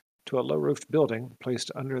shrine to a low-roofed building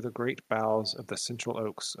placed under the great boughs of the central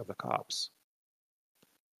oaks of the copse.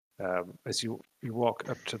 As you walk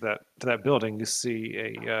up to that building, you see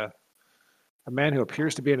a man who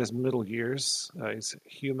appears to be in his middle years. He's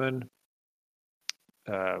human,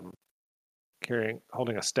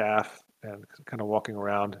 holding a staff and kind of walking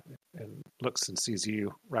around and looks and sees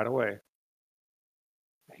you right away.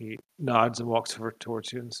 He nods and walks over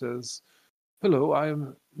towards you and says, "Hello, I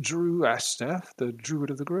am Drew Ashstaff, the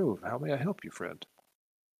Druid of the Grove. How may I help you, friend?"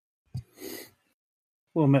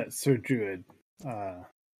 Well met, Sir Druid. My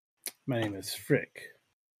name is Frik.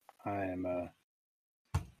 I am a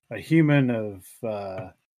human who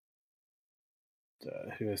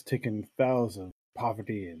has taken vows of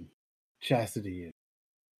poverty and chastity.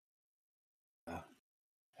 And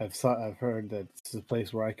I've heard that this is a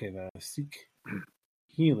place where I can seek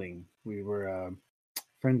healing. We were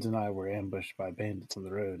friends and I were ambushed by bandits on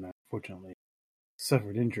the road, and I unfortunately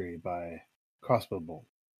suffered injury by crossbow bolt.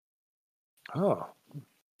 Oh,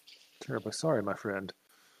 terribly sorry, my friend.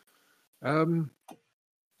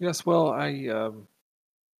 Yes, well,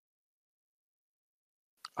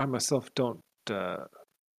 I myself don't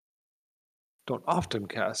often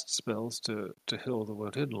cast spells to heal the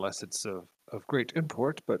wounded unless it's of great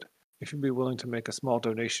import, but if you'd be willing to make a small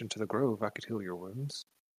donation to the Grove, I could heal your wounds.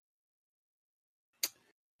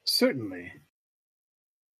 Certainly.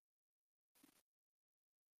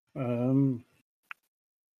 I'm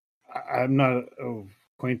not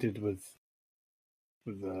acquainted with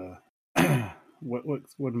what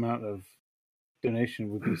amount of donation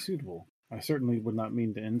would be suitable. I certainly would not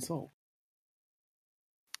mean to insult.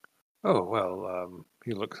 Oh, well,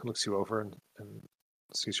 he looks you over and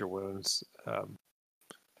sees your wounds,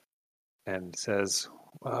 and says,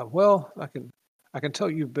 "Well, I can tell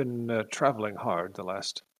you've been traveling hard the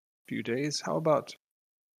last few days. How about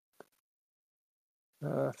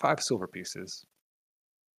 5 silver pieces?"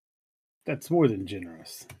 That's more than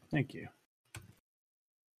generous. Thank you.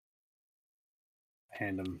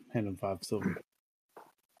 Hand him 5 silver.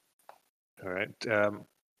 All right.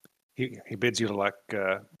 He bids you to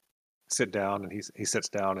sit down, and he sits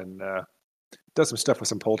down and does some stuff with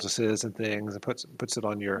some poultices and things, and puts it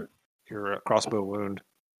on your crossbow wound,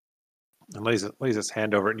 and lays his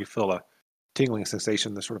hand over it, and you feel a tingling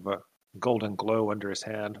sensation, the sort of a golden glow under his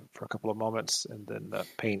hand for a couple of moments, and then the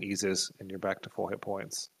pain eases, and you're back to full hit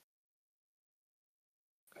points.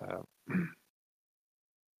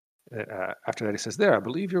 After that, he says, "There, I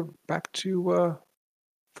believe you're back to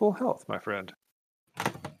full health, my friend."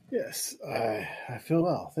 Yes, I feel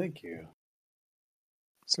well, thank you.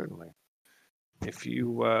 Certainly. If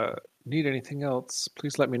you need anything else,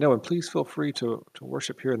 please let me know, and please feel free to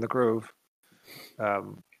worship here in the Grove.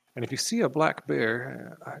 And if you see a black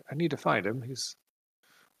bear, I need to find him. He's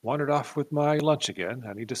wandered off with my lunch again.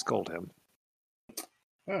 I need to scold him.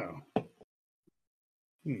 Oh.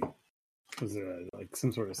 Was there like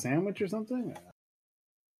some sort of sandwich or something?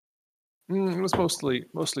 It was mostly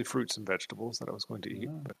fruits and vegetables that I was going to eat,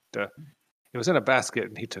 but it was in a basket,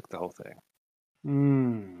 and he took the whole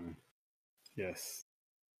thing. Yes.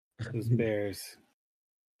 Those bears,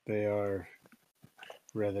 they are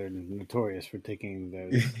rather notorious for taking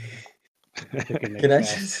those. Can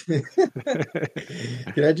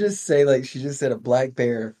I just say, like, she just said a black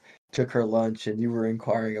bear took her lunch, and you were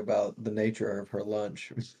inquiring about the nature of her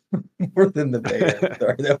lunch more than the bear.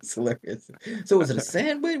 Sorry, that was hilarious. So was it a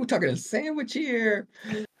sandwich? We're talking a sandwich here.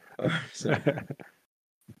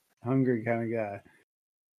 Hungry kind of guy.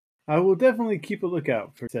 I will definitely keep a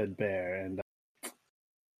lookout for said bear and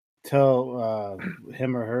tell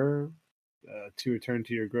him or her to return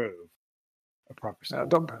to your grove. A proper school.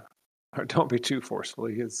 Don't be too forceful.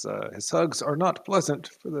 His hugs are not pleasant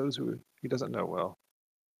for those who he doesn't know well.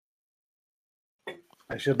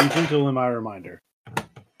 I shall be gentle in my reminder. All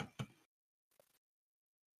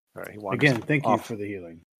right, he again, thank you for the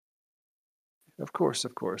healing. Of course.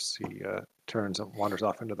 He turns and wanders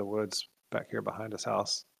off into the woods back here behind his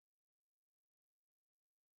house.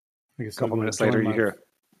 A couple minutes later, you hear,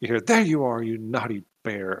 "There you are, you naughty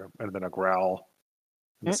bear!" And then a growl,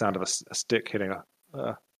 and the sound of a stick hitting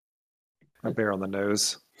a bear on the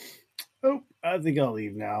nose. Oh, I think I'll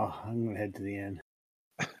leave now. I'm going to head to the inn.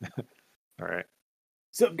 All right.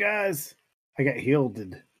 What's up, guys? I got healed.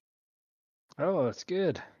 Oh, that's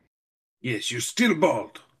good. Yes, you're still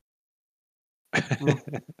bald. I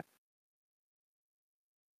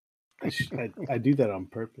do that on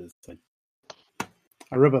purpose.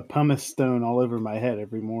 I rub a pumice stone all over my head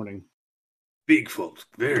every morning. Big folks,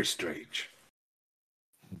 very strange.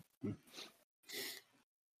 All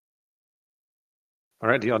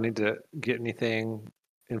right, do y'all need to get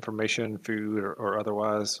information, food, or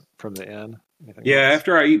otherwise from the inn? Yeah,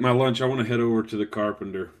 after I eat my lunch, I want to head over to the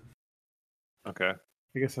carpenter. Okay.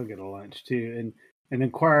 I guess I'll get a lunch too, and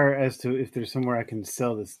inquire as to if there's somewhere I can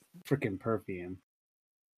sell this frickin' perfume.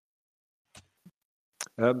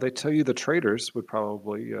 They tell you the traders would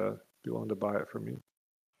probably be willing to buy it from you.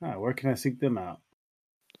 Where can I seek them out?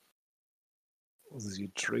 The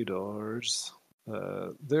traders.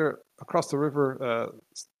 They're across the river.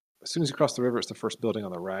 As soon as you cross the river, it's the first building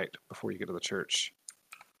on the right before you get to the church.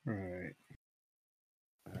 Right.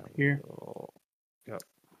 Here? Yep.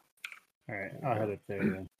 All right, I'll head up there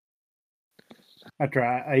then. After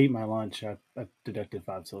I eat my lunch, I've deducted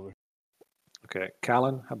 5 silver. Okay.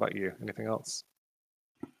 Callon, how about you? Anything else?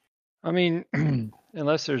 I mean,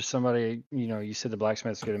 unless there's somebody, you said the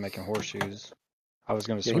blacksmith's good at making horseshoes. I was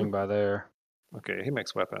going to swing by there. Okay, he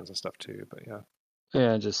makes weapons and stuff too, but yeah.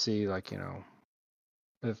 Yeah, just see,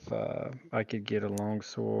 if I could get a long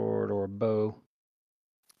sword or a bow.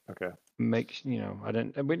 Okay. We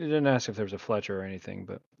didn't ask if there was a Fletcher or anything,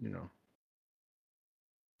 but,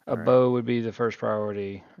 a bow would be the first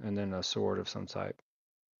priority, and then a sword of some type.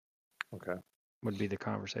 Okay. Would be the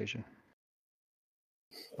conversation.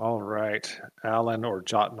 All right. Alan, or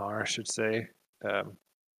Jotnar, I should say.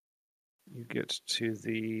 You get to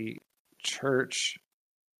the church,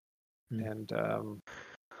 and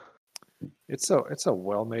it's a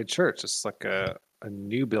well-made church. It's like a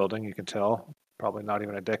new building, you can tell. Probably not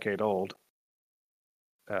even a decade old.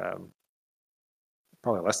 Probably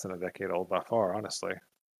less than a decade old by far, honestly.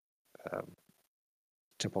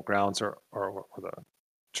 Temple grounds or the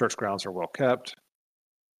church grounds are well kept.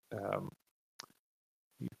 And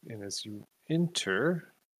as you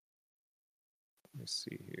enter, let me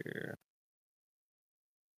see here.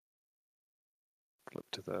 Flip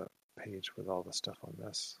to the page with all the stuff on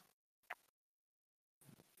this.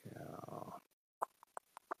 Yeah.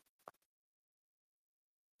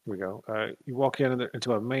 Here we go. You walk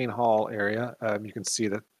into a main hall area. You can see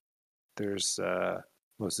that there's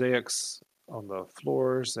mosaics on the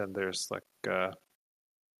floors, and there's the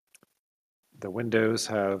windows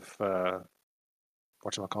have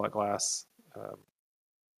whatchamacallit glass.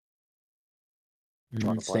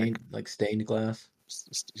 Stained glass.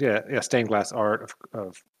 Yeah, stained glass art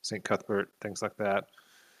of St. Cuthbert, things like that.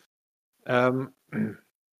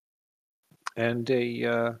 And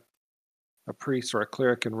a priest or a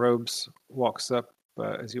cleric in robes walks up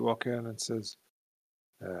as you walk in and says,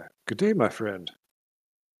 "Good day, my friend."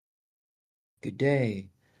 Good day.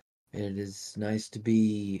 It is nice to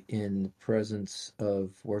be in the presence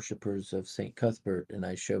of worshippers of St. Cuthbert, and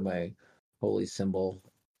I show my holy symbol.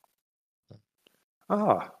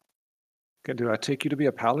 Ah, do I take you to be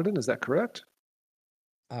a paladin? Is that correct?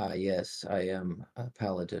 Ah, yes, I am a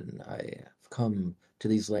paladin. I have come to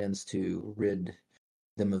these lands to rid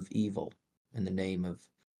them of evil in the name of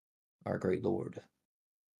our great Lord.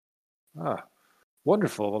 Ah,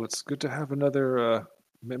 wonderful. Well, it's good to have another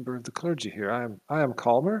member of the clergy here. I am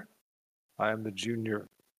Calmer. I am the junior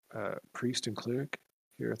priest and cleric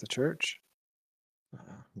here at the church.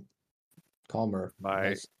 Calmer,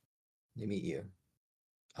 nice to meet you.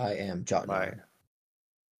 I am Jotnar.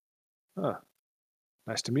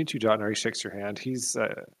 Nice to meet you, Jotnar. He shakes your hand. He's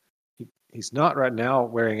not right now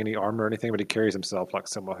wearing any armor or anything, but he carries himself like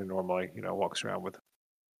someone who normally, walks around with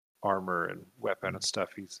armor and weapon and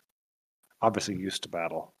stuff. He's obviously used to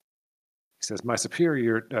battle. He says, "My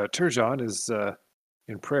superior, Turjan, is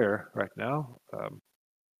in prayer right now.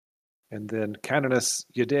 And then Canoness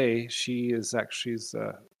Yade, she's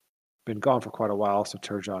been gone for quite a while, so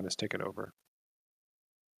Turjan has taken over."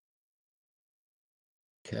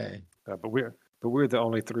 Okay. But we're the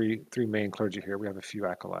only three main clergy here. We have a few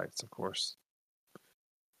acolytes, of course.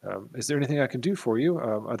 Is there anything I can do for you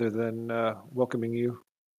other than welcoming you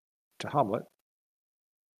to Hommlet?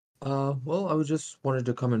 Well, I was just wanted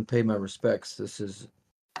to come and pay my respects.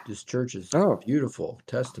 This church is beautiful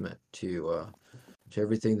testament to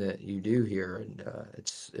everything that you do here, and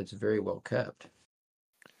it's very well kept.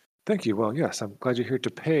 Thank you. Well, yes, I'm glad you're here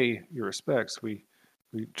to pay your respects. We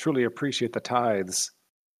truly appreciate the tithes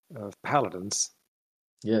of paladins.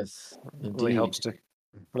 Yes, indeed.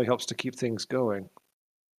 Really helps to keep things going.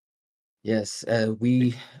 Yes,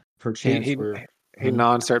 we perchance he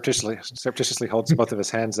non-surreptitiously holds both of his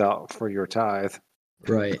hands out for your tithe.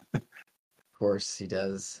 Right. Of course he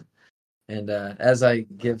does. And as I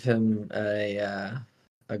give him a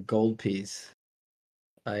gold piece,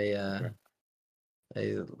 I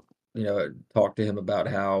talk to him about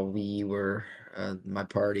how we were my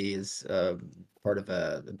party is part of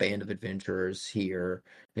a band of adventurers here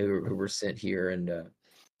who were sent here, and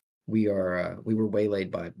we were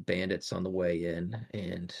waylaid by bandits on the way in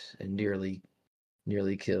and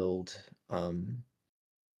nearly killed,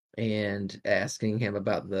 and asking him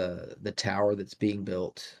about the tower that's being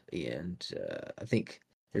built, and I think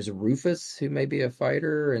there's a Rufus who may be a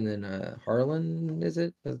fighter, and then Harlan, is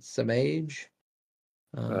it? That's some age.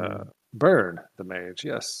 Burn, the mage,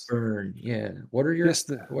 yes. Burn, yeah. What are your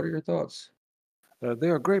thoughts? They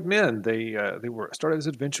are great men. They were started as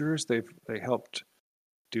adventurers. They helped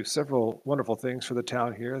do several wonderful things for the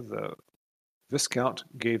town here. The Viscount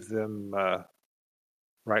gave them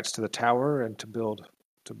rights to the tower and to build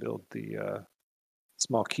the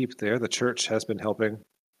small keep there. The church has been helping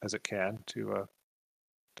as it can to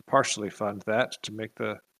partially fund that to make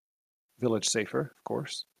the village safer, of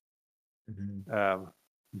course. Mm-hmm.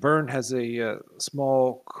 Byrne has a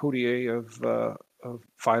small coterie of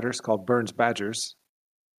fighters called Byrne's Badgers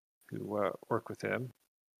who work with him.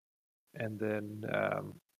 And then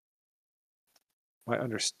my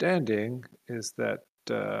understanding is that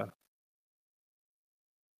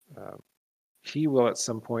he will at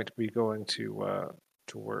some point be going to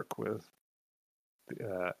work with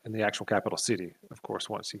in the actual capital city, of course,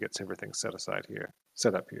 once he gets everything set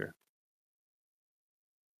up here.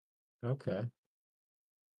 Okay.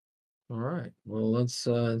 All right. Well, that's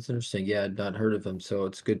interesting. Yeah, I'd not heard of them, so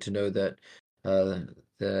it's good to know that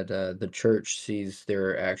the church sees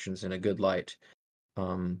their actions in a good light.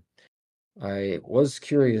 I was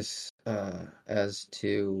curious as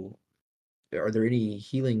to, are there any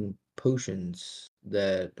healing potions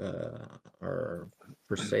that are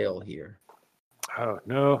for sale here? Oh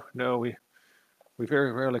no, we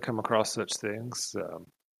very rarely come across such things.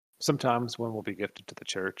 Sometimes one will be gifted to the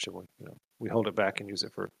church, and we hold it back and use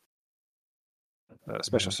it for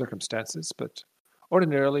special circumstances. But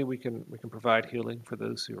ordinarily, we can provide healing for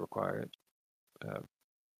those who require it.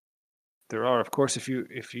 There are, of course, if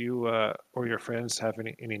you or your friends have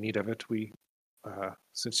any need of it, we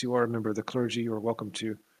since you are a member of the clergy, you are welcome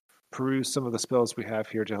to peruse some of the spells we have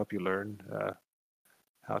here to help you learn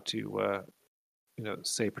how to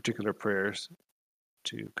say particular prayers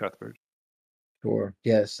to Cuthbert. Sure.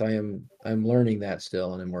 Yes, I'm learning that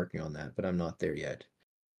still, and I'm working on that, but I'm not there yet.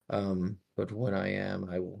 But when I am,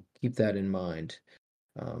 I will keep that in mind.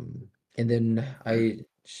 And then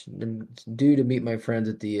am due to meet my friends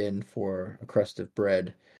at the inn for a crust of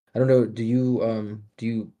bread. I don't know, do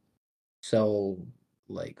you sell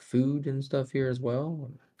like food and stuff here as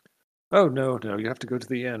well? Oh no, you have to go to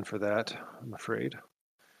the inn for that, I'm afraid.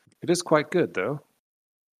 It is quite good though.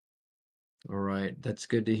 All right, that's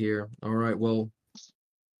good to hear. All right, well,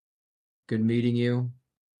 good meeting you.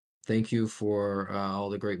 Thank you for all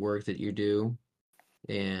the great work that you do,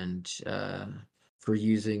 and for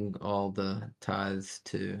using all the tithes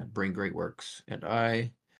to bring great works. And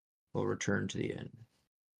I will return to the inn.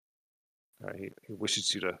 He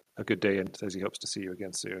wishes you a good day and says he hopes to see you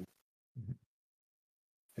again soon. Mhm.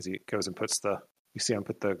 As he goes and you see him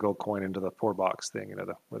put the gold coin into the poor box thing,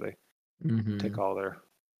 where they take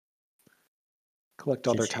collect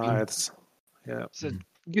all their tithes. Yeah. Said,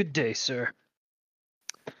 good day, sir.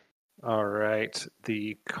 All right.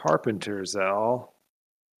 The carpenter's owl.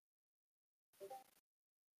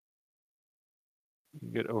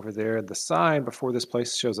 You get over there. The sign before this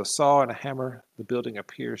place shows a saw and a hammer. The building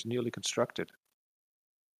appears newly constructed.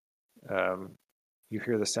 You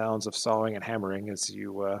hear the sounds of sawing and hammering as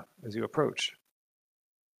you approach.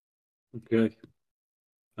 Okay.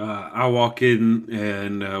 I walk in,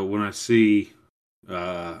 and when I see,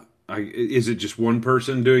 is it just one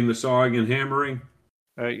person doing the sawing and hammering?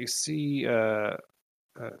 You see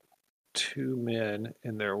two men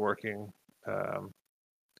in there working,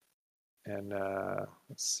 and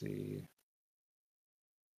let's see.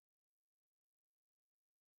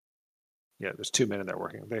 Yeah, there's two men in there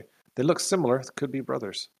working. They look similar. Could be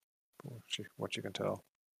brothers. What you can tell.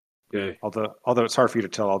 Okay. Although it's hard for you to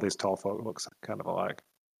tell, all these tall folk looks kind of alike.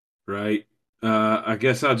 Right. I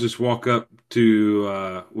guess I'll just walk up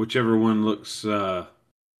to whichever one looks the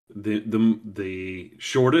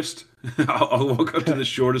shortest. I'll walk up to the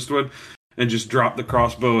shortest one and just drop the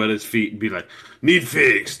crossbow at his feet and be like, "Need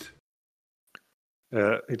fixed."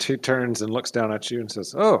 He turns and looks down at you and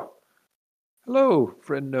says, "Oh, hello,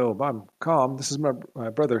 friend Gnome. I'm Calm. This is my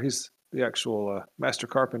brother. He's the actual master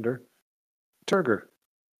carpenter, Turger."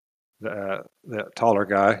 The taller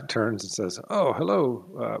guy turns and says, "Oh,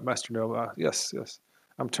 hello, Master Gnome. Yes.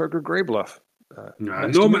 I'm Turger Greybluff.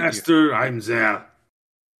 Nice No, to meet master. I'm Zal.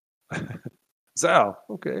 you." Zal.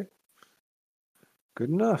 Okay. Good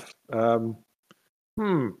enough.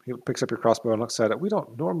 He picks up your crossbow and looks at it. We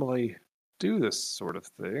don't normally do this sort of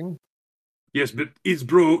thing. Yes, but is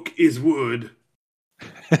broke is wood.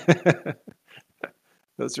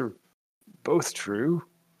 Those are both true.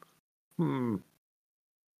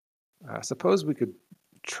 I suppose we could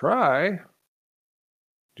try.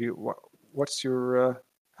 What's your,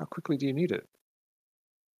 how quickly do you need it?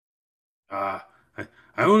 I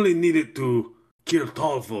only needed to kill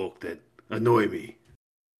tall folk that annoy me.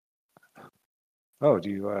 Oh, do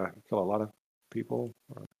you kill a lot of people?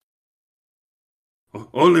 Or...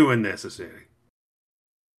 Only when necessary.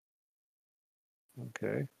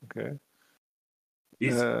 Okay.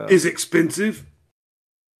 Is expensive.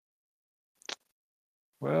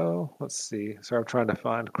 Well, let's see. So I'm trying to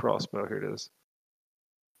find a crossbow. Here it is.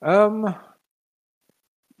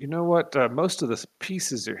 You know what? Most of the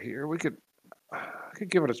pieces are here. I could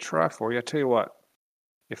give it a try for you. I tell you what.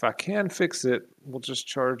 If I can fix it, we'll just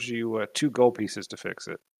charge you 2 gold pieces to fix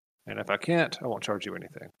it. And if I can't, I won't charge you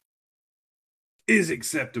anything. Is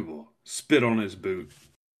acceptable. Spit on his boot.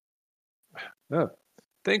 Oh,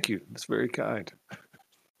 thank you. That's very kind.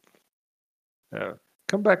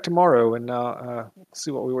 Come back tomorrow and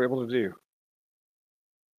see what we were able to do.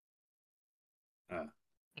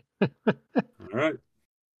 All right.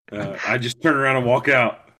 I just turn around and walk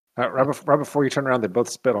out. Right before you turn around, they both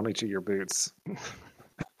spit on each of your boots.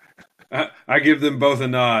 I give them both a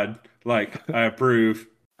nod, like I approve.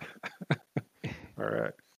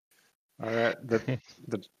 All right. The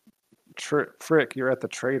Frik, you're at the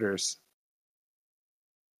traders.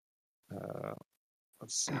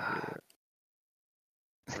 Let's see here.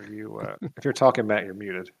 Are you? If you're talking, Matt, you're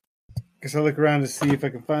muted. Guess I'll look around to see if I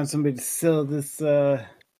can find somebody to sell this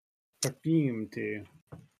perfume to.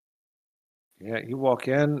 Yeah, you walk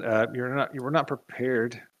in. You were not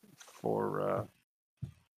prepared for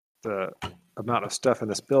the amount of stuff in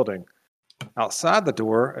this building. Outside the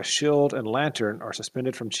door, a shield and lantern are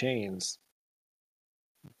suspended from chains.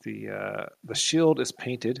 The shield is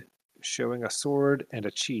painted, showing a sword and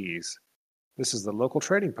a cheese. This is the local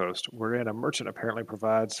trading post, wherein a merchant apparently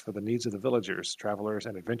provides for the needs of the villagers, travelers,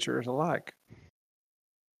 and adventurers alike.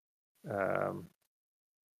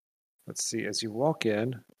 Let's see. As you walk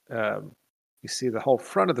in, you see the whole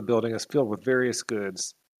front of the building is filled with various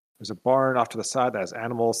goods. There's a barn off to the side that has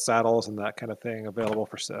animals, saddles, and that kind of thing available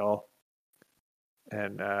for sale.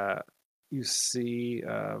 And you see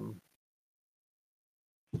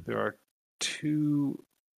there are two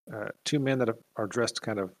men that are dressed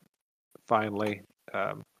kind of finely.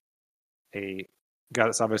 A guy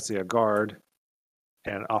that's obviously a guard,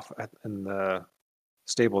 and off in the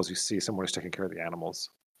stables you see someone who's taking care of the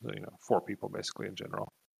animals. So, 4 people basically in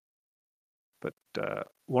general. But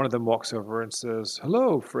one of them walks over and says,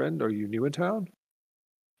 "Hello, friend. Are you new in town?"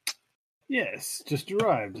 Yes, just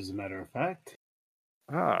arrived, as a matter of fact.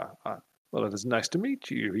 Well, it is nice to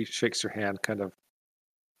meet you. He shakes your hand kind of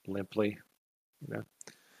limply. Yeah.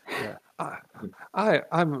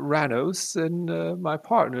 I'm Ranos, and my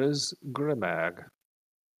partner is Grimag.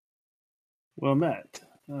 Well met.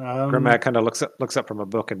 Grimag kind of looks up from a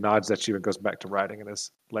book and nods at you and goes back to writing in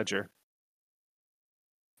his ledger.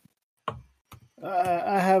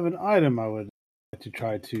 I have an item I would like to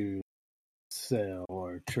try to sell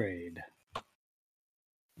or trade.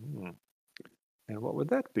 And what would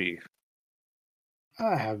that be?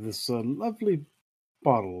 I have this lovely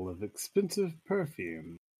bottle of expensive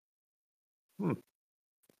perfume.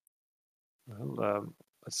 Well,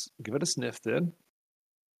 let's give it a sniff then.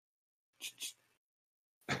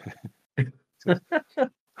 Well,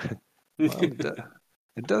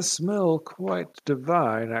 it does smell quite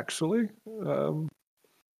divine, actually.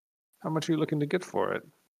 How much are you looking to get for it?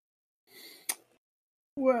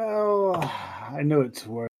 Well, I know it's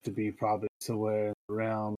worth to be probably somewhere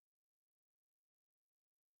around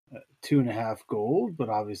 2.5 gold, but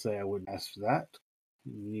obviously I wouldn't ask for that.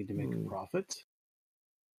 You need to make a profit.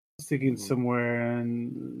 I was thinking somewhere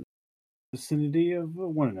in the vicinity of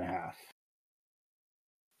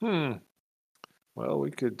 1.5. Well,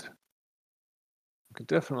 we could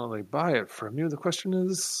definitely buy it from you. The question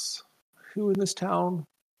is, who in this town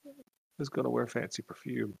is going to wear fancy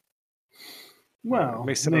perfume? Well,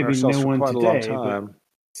 may sit on maybe ourselves no for one quite today, a long time. but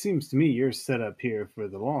it seems to me you're set up here for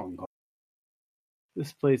the long haul.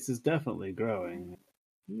 This place is definitely growing.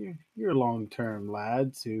 You're long-term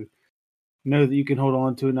lads who know that you can hold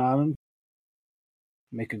on to an item,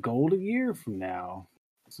 make a gold a year from now.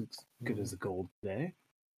 It's as good as a gold today.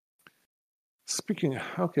 Speaking,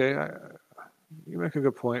 okay, you make a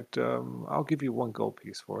good point. I'll give you 1 gold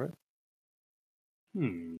piece for it.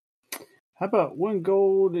 How about 1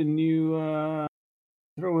 gold and you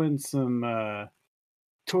throw in some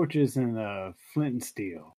torches and flint and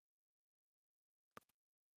steel?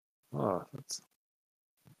 Oh,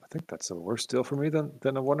 I think that's a worse deal for me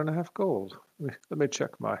than a 1.5 gold. Let me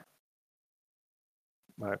check my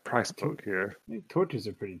price book here. I think torches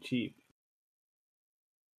are pretty cheap.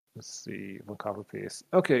 Let's see, 1 copper piece.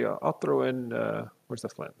 Okay, I'll throw in. Where's the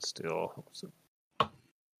flint and steel? I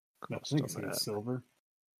think it's silver.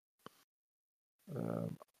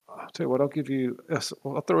 I'll tell you what. I'll give you.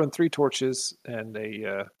 I'll throw in 3 torches and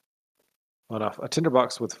a Well, a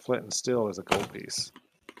tinderbox with flint and steel is a gold piece.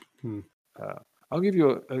 Hmm. I'll give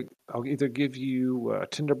you I'll either give you a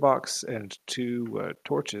tinderbox and 2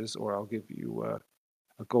 torches, or I'll give you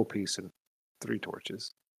a gold piece and 3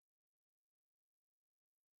 torches.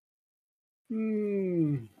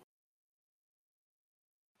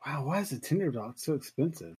 Wow, why is a tinderbox so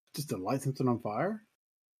expensive? Just to light something on fire?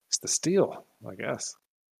 It's the steel, I guess.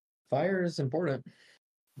 Fire is important.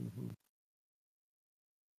 Mm-hmm.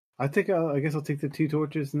 I guess I'll take the 2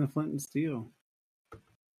 torches and the flint and steel.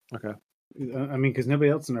 Okay. I mean, because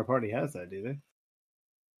nobody else in our party has that, do they?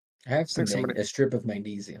 I have some somebody- a strip of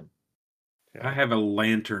magnesium. Yeah. I have a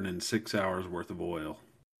lantern and 6 hours worth of oil.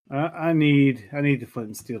 I need the flint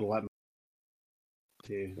and steel to light my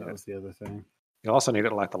too. That Yeah. was the other thing. You also need it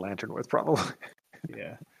to light the lantern with, probably.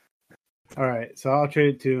 Yeah. All right, so I'll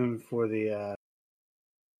trade it to him for the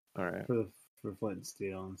All right. for flint and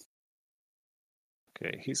steel.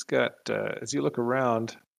 Okay. He's got. As you look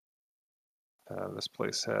around, this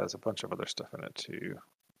place has a bunch of other stuff in it too.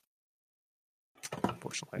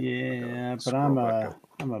 Unfortunately. Yeah, but scroll back up.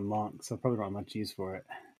 I'm a monk, so I probably don't have much use for it.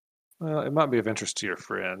 Well, it might be of interest to your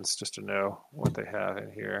friends just to know what they have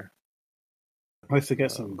in here. I used to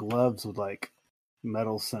get some gloves with like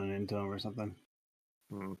metal sewn into them or something.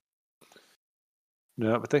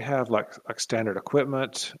 No, but they have like standard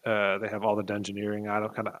equipment. They have all the dungeoneering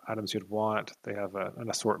kind of items you'd want. They have an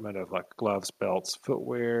assortment of like gloves, belts,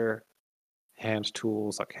 footwear, hand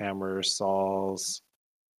tools like hammers, saws.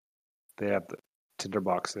 They have the tinder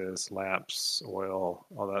boxes, lamps, oil,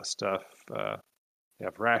 all that stuff. They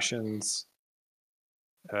have rations.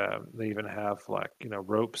 They even have like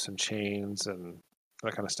ropes and chains and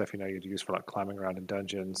that kind of stuff you'd use for like climbing around in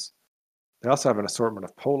dungeons. They also have an assortment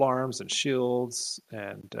of pole arms and shields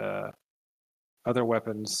and other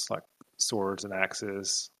weapons like swords and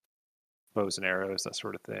axes, bows and arrows, that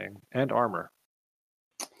sort of thing, and armor.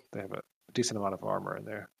 They have a decent amount of armor in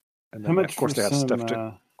there. And then, How much of course, for they have some? stuff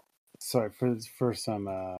to. Sorry for some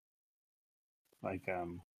like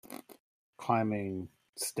climbing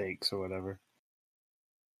stakes or whatever.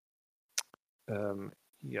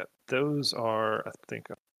 Yeah, those are I think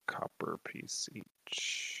a copper piece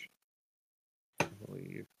each. I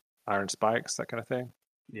believe iron spikes, that kind of thing.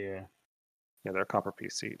 Yeah. Yeah, they're a copper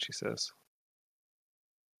piece each. He says.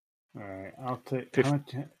 All right, I'll take. Fif- How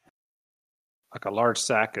much? Like a large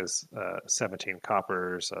sack is 17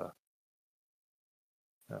 coppers.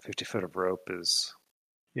 50 foot of rope is.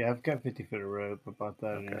 Yeah, I've got 50 foot of rope. I bought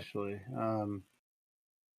that Okay. initially.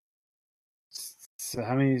 So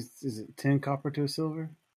how many is it? 10 copper to a silver?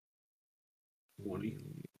 20.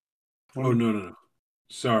 20? Oh, no.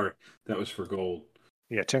 Sorry. That was for gold.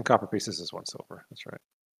 Yeah, 10 copper pieces is 1 silver. That's right.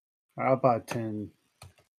 I'll buy 10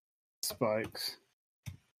 spikes.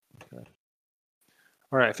 Okay.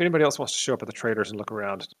 All right. If anybody else wants to show up at the traders and look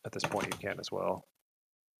around at this point, you can as well.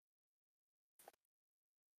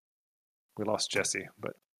 We lost Jesse,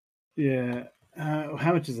 but Yeah.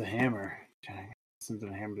 How much is a hammer? Something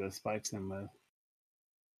a hammer to spikes in with.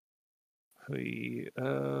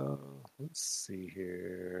 let's see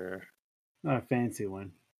here. Not a fancy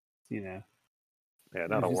one, Yeah,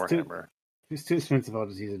 not a If it's warhammer. If it's too expensive, I'll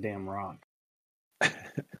just use a damn rock.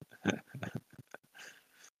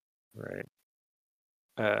 Right.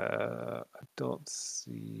 I don't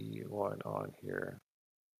see one on here.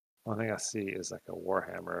 One thing I see is like a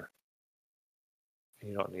warhammer.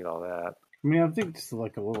 You don't need all that. I mean, I think just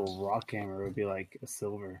like a little rock hammer would be like a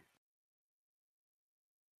silver.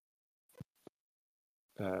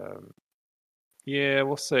 Yeah,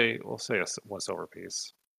 we'll say 1 silver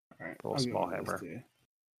piece. All right, A little small hammer.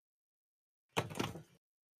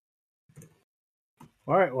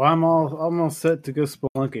 All right, well, I'm almost set to go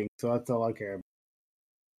spelunking, so that's all I care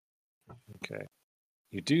about. Okay.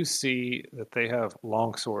 You do see that they have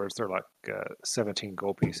long swords. They're like 17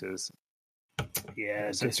 gold pieces.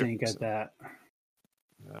 Yeah, Since just ain't got that.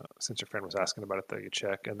 Since your friend was asking about it, though, you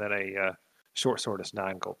check. And then a short sword is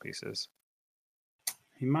 9 gold pieces.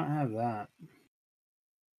 He might have that.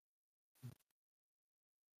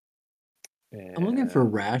 And I'm looking for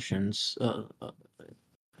rations.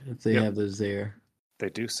 If they have those there. They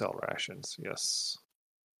do sell rations, yes.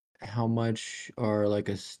 How much are like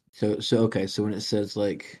so okay, so when it says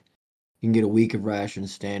like you can get a week of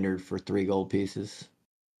rations standard for 3 gold pieces.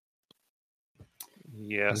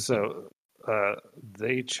 Yeah, so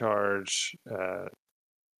they charge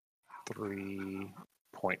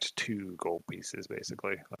 3.2 gold pieces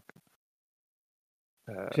basically.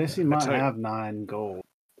 Jesse might have 9 gold.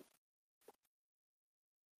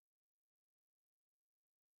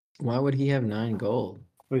 Why would he have 9 gold?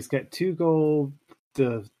 Well, he's got 2 gold,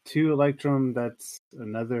 the 2 electrum. That's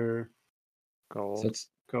another gold. So it's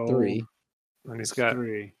Gold. 3. And he's It's got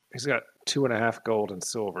 3. 2.5 gold and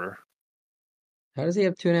silver. How does he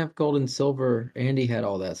have 2.5 gold and silver, and he had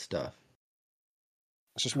all that stuff?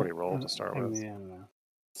 That's just what he rolled to start with. I don't know.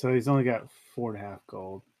 So he's only got 4.5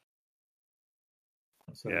 gold.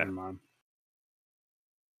 So Yeah. never mind.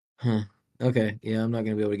 Huh. Okay. Yeah, I'm not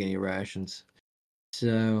gonna be able to get any rations.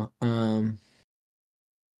 So,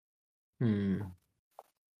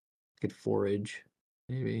 could forage,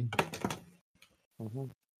 maybe. Mm-hmm. You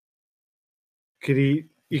could eat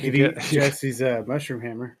get- Jesse's mushroom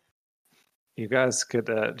hammer. You guys could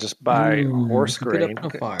just buy horse Keep it grain. up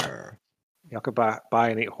on a fire. Y'all could buy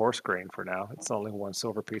and eat horse grain for now. It's only 1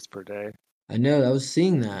 silver piece per day. I know. I was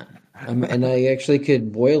seeing that, and I actually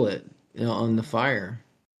could boil it, on the fire.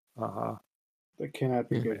 Uh-huh. That cannot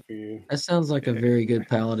be good for you. That sounds like a very good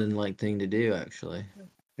paladin-like thing to do, actually.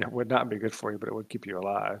 It would not be good for you, but it would keep you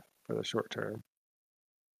alive for the short term.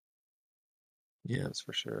 Yeah. That's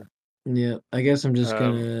for sure. Yeah, I guess I'm just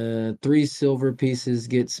gonna 3 silver pieces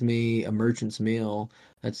gets me a merchant's meal.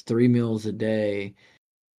 That's 3 meals a day.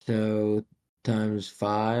 So times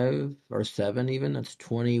 5 or 7 even, that's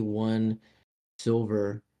 21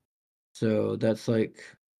 silver. So that's like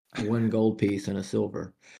 1 gold piece and a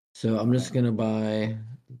silver. So I'm just gonna buy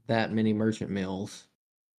that many merchant meals.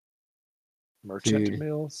 Merchant Food.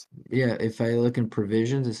 meals? Yeah, if I look in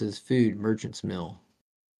provisions, it says food, merchant's meal.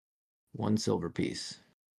 1 silver piece.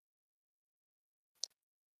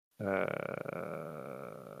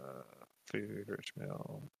 Food, rich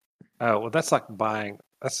meal. Oh, well, that's like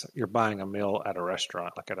you're buying a meal at a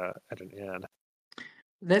restaurant, like at an inn.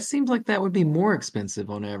 That seems like that would be more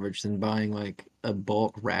expensive on average than buying like a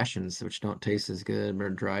bulk rations, which don't taste as good but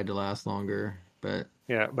are dried to last longer. But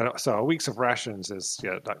Yeah, but so a week's of rations is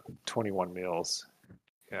like 21 meals.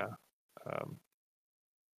 Yeah.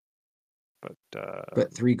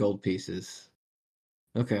 but 3 gold pieces.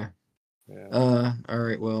 Okay. Yeah. All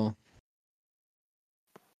right, well,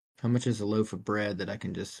 how much is a loaf of bread that I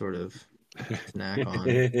can just sort of snack on?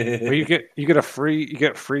 Well, you get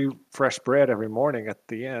free fresh bread every morning at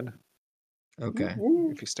the inn. Okay.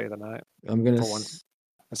 If you stay the night. I'm gonna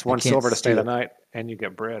It's 1 silver to stay the night, and you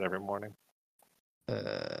get bread every morning.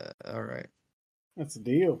 All right. That's a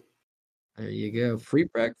deal. There you go. Free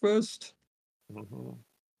breakfast. Mm-hmm.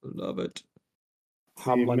 Love it. It's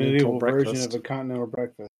the medieval version of a continental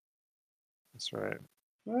breakfast. That's right.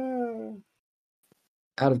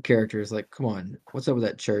 Out of character is like, come on, what's up with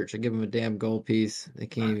that church? I give them a damn gold piece. They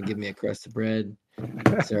can't even give me a crust of bread.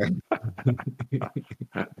 Sorry.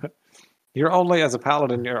 You're only, as a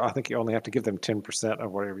paladin, I think you only have to give them 10%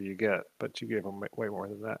 of whatever you get, but you gave them way more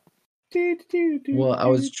than that. Well, I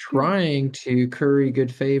was trying to curry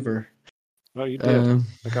good favor. Oh, you did.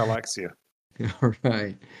 The guy likes you. All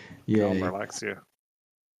right. Yeah. Elmer likes you.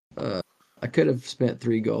 I could have spent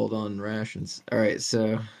 3 gold on rations. All right,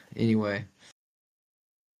 so anyway.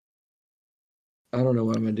 I don't know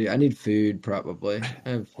what I'm gonna do. I need food probably.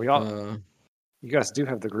 You guys do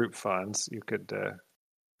have the group funds. You could go.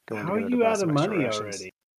 How are you out of money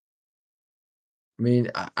already? I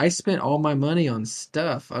mean, I spent all my money on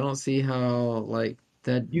stuff. I don't see how like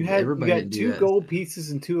that. You got 2 gold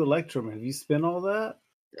pieces and 2 electrum. Have you spent all that?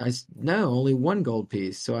 No, only 1 gold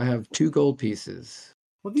piece. So I have 2 gold pieces.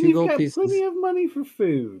 Well, then you've got plenty of money for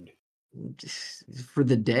food for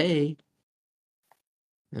the day.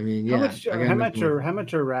 I mean, yeah. How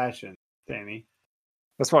much are rations, Danny?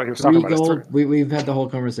 That's what he was talking about. Gold. We've had the whole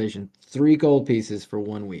conversation. 3 gold pieces for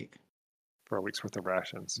 1 week. For a week's worth of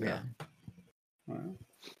rations. Yeah.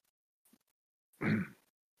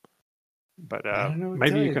 But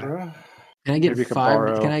maybe you could. Can I get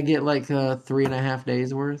 5? Can I get like 3.5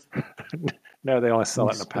 days worth? No, they only sell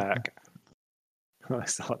it in a pack. They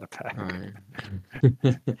sell it in a pack. Right.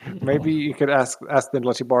 Maybe you could ask them to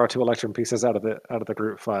let you borrow 2 electrum pieces out of the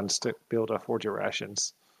group funds to be able to afford your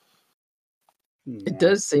rations. It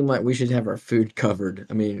does seem like we should have our food covered.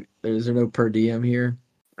 I mean, is there no per diem here?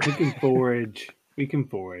 We can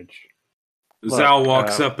forage. Zal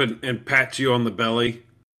walks up and pats you on the belly,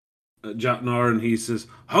 Jotnar, and he says,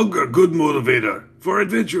 "Hunger, good motivator for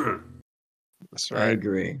adventure." That's right. I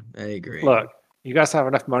agree. Look, you guys have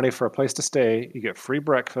enough money for a place to stay. You get free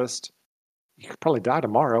breakfast. You could probably die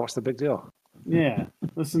tomorrow. What's the big deal? Yeah.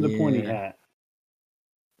 Listen to Pointy Hat.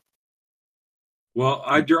 Well,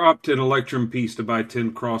 I dropped an electrum piece to buy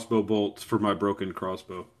 10 crossbow bolts for my broken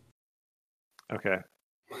crossbow. Okay.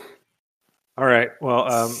 All right. Well,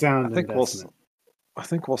 I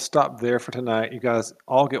think we'll stop there for tonight. You guys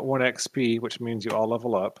all get 1 XP, which means you all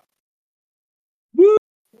level up. Woo!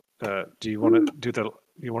 Do you want to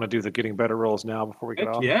do the getting better rolls now before we get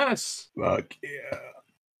off? Yes. Fuck yeah.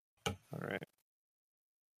 All right.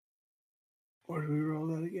 Where do we roll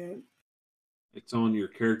that again? It's on your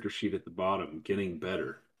character sheet at the bottom. Getting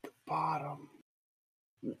better. Bottom.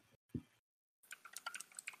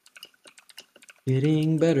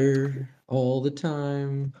 Getting better all the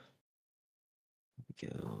time.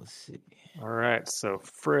 Let's see. All right, so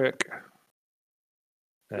Frik.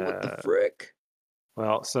 What the frick?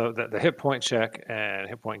 Well, so the hit point check and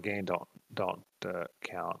hit point gain don't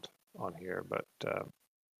count on here, but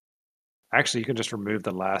actually you can just remove the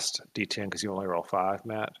last D10 because you only roll 5,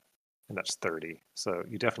 Matt, and that's 30. So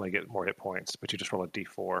you definitely get more hit points, but you just roll a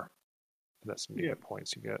D4. That's some new hit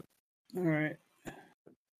points you get. All right.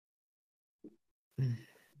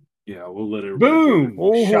 Yeah, we'll let it. Boom!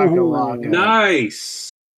 Shakalaka. Nice.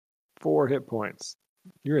 4 hit points.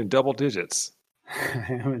 You're in double digits. I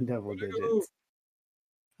am in double digits.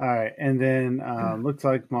 All right, and then looks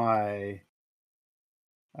like my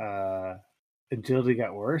agility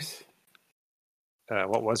got worse.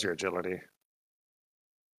 What was your agility?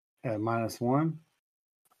 -1.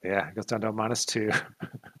 Yeah, it goes down to a -2.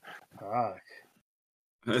 Fuck.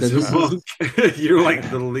 As a monk, you're like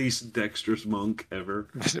the least dexterous monk ever.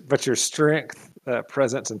 But your strength,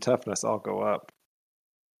 presence, and toughness all go up.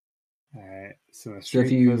 All right. So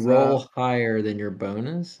if you roll higher than your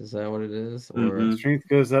bonus, is that what it is? Or strength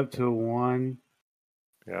goes up to a 1.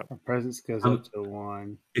 Yeah. Our presence goes up to a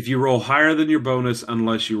 1. If you roll higher than your bonus,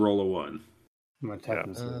 unless you roll a 1. My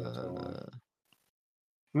toughness goes up to a 1.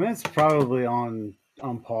 I mean, that's probably on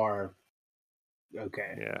par.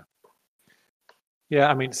 Okay. Yeah. Yeah,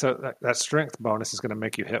 I mean, so that strength bonus is going to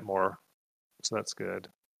make you hit more, so that's good.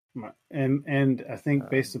 And I think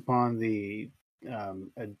based upon the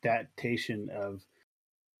adaptation of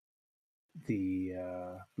the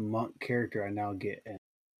monk character, I now get a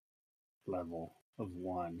level of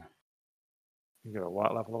 1. You get a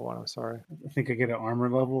what level of 1? I'm sorry. I think I get an armor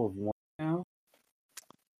level of 1 now.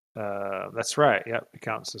 That's right. Yep, it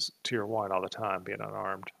counts as tier 1 all the time, being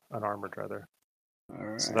unarmored rather. All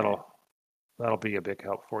right. So that'll be a big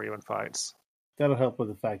help for you in fights. That'll help with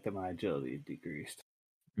the fact that my agility decreased.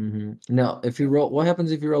 Mm-hmm. Now, if you roll, what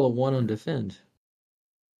happens if you roll a 1 on defend?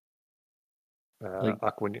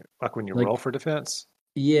 Like when you roll for defense?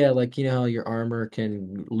 Yeah, like you know how your armor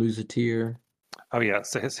can lose a tier. Oh yeah,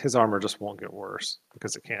 so his armor just won't get worse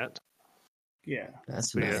because it can't. Yeah,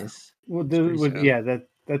 that's nice. Yeah. Well,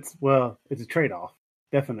 that's it's a trade-off,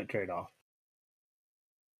 definite trade-off.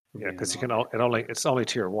 Yeah, because it's only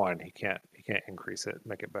tier 1. He can't increase it,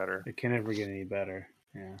 make it better. It can never get any better.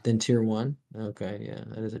 Yeah. Than tier 1. Okay, yeah,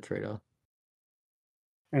 that is a trade-off.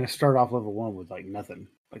 And I start off level 1 with like nothing.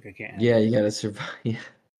 Like I can't. Yeah, you gotta survive. Yeah.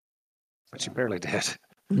 But you barely did.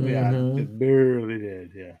 Yeah, I barely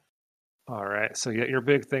did. Yeah. All right. So your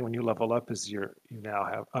big thing when you level up is you now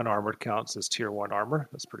have unarmored counts as tier 1 armor.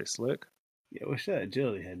 That's pretty slick. Yeah, I wish that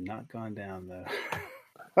agility had not gone down though.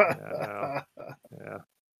 Yeah.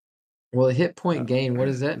 Well, a hit point gain, what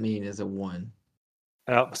does that mean as a 1?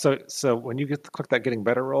 So when you click that getting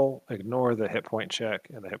better roll, ignore the hit point check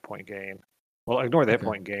and the hit point gain. Well, ignore the hit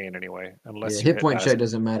point gain anyway, unless hit point check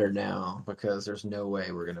doesn't matter now because there's no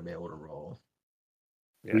way we're going to be able to roll.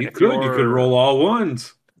 Yeah, you could roll all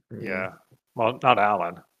 1s. Yeah. Well, not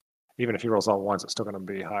Alan. Even if he rolls all 1s, it's still going to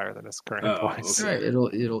be higher than his current hit points. Okay. Right.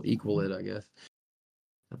 It'll equal it, I guess.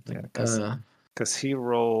 Yeah, because he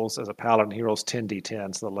rolls as a paladin, he rolls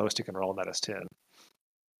 10d10, so the lowest he can roll on that is 10.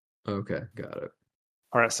 Okay, got it.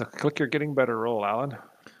 All right, so click your getting better roll, Alan. I'm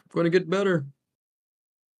going to get better.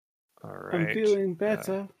 All right. I'm feeling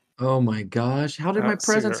better. Oh my gosh! How did my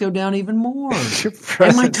presence go down even more?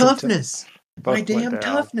 And my toughness, my damn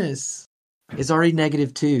toughness, is already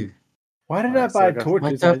 -2. Why did I buy torches?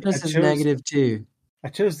 My toughness is -2. I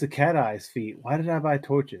chose the cat eyes feat. Why did I buy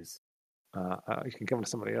torches? You can give them to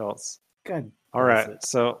somebody else. God. All right.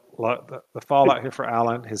 So the fallout here for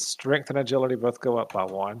Alan, his strength and agility both go up by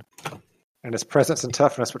 1, and his presence and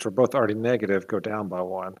toughness, which were both already negative, go down by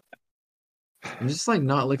 1. I'm just like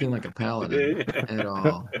not looking like a paladin at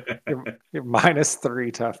all. You're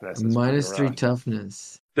 -3 toughness. -3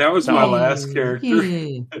 toughness. That was my last character.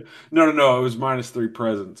 No. It was -3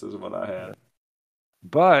 presence is what I had.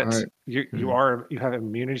 But you have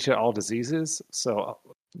immunity to all diseases, so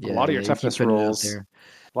a lot of your toughness rolls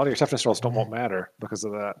won't matter because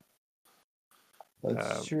of that.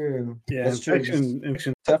 That's true. Yeah, that's true.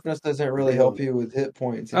 Toughness doesn't really help you with hit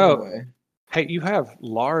points anyway. Hey, you have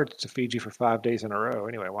lard to feed you for 5 days in a row.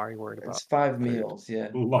 Anyway, why are you worried about? It's 5 meals. Yeah,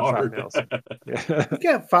 lard. 5 meals. Yeah. You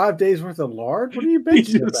got 5 days worth of lard. What are you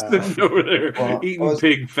bitching about? Sitting over there eating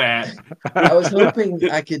pig fat. I was hoping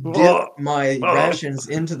I could dip my rations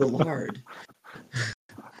into the lard.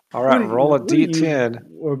 All right, roll a d10.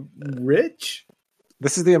 Or rich?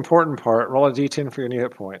 This is the important part. Roll a d10 for your new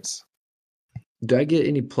hit points. Do I get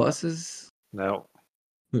any pluses? No.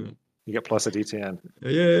 Hmm. You get plus a d10.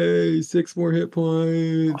 Yay! 6 more hit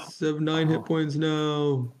points. 9 hit points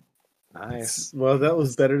now. Nice. Well, that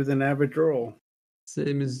was better than average roll.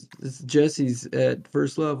 Same as Jesse's at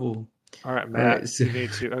first level. All right, Matt. Right, so- You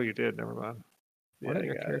need to. Oh, you did. Never mind. Why didn't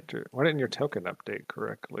your character? Why didn't your token update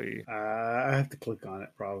correctly? I have to click on it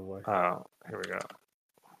probably. Oh, here we go.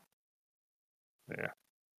 Yeah.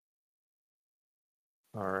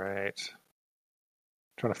 All right.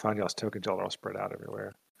 Trying to find y'all's tokens. Y'all are all spread out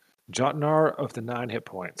everywhere. Jotnar of the 9 hit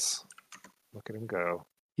points. Look at him go.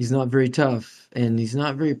 He's not very tough, and he's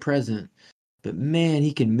not very present. But man,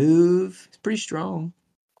 he can move. He's pretty strong.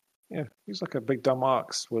 Yeah, he's like a big dumb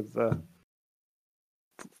ox with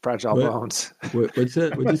fragile What? bones. What's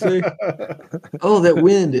that? What'd you say? Oh, that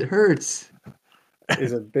wind! It hurts.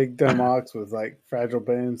 He's a big dumb ox with like fragile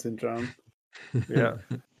bone syndrome. Yeah.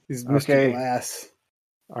 He's Mr. Okay. Glass.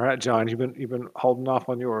 All right, John. You've been holding off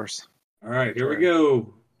on yours. All right, here we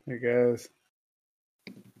go. Here goes.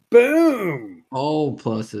 Boom! All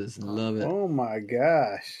pluses. Love it. Oh my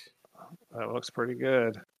gosh. That looks pretty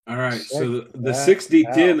good. All right, so Check the that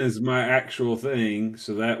 6d10 out. is my actual thing,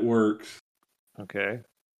 so that works. Okay.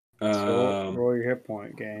 So roll your hit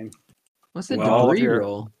point gain. What's the Well, debris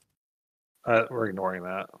roll? We're ignoring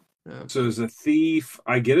that. Oh. So as a thief,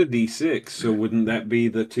 I get a d6, so wouldn't that be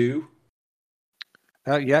the 2?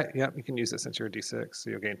 Yeah. You can use it since you're a d6. So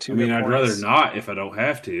you'll gain 2 I mean, hit I'd points. rather not if I don't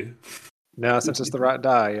have to. No, since it's the right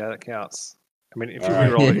die, yeah, that counts. I mean, if you All right.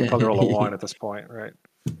 reroll it, you probably roll a 1 at this point, right?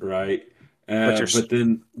 Right. But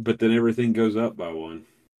But then everything goes up by 1.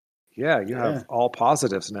 Yeah, you have all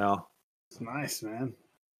positives now. It's nice, man.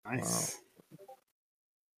 Nice. Wow.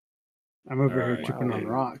 I'm over here tripping on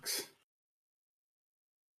rocks.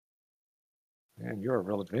 Man, you're a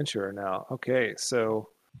real adventurer now. Okay, so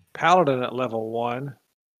Paladin at level 1,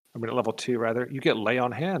 I mean at level 2 rather, you get lay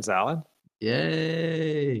on hands, Alan.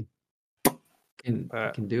 Yay!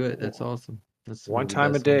 I can do it. That's awesome. That's one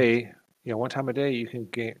time a day. One time a day you can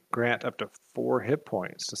grant up to 4 hit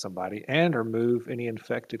points to somebody and remove any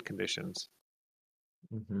infected conditions.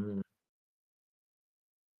 Mm-hmm.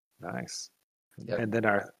 Nice. Yep. And then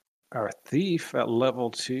our thief at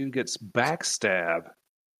level 2 gets backstab.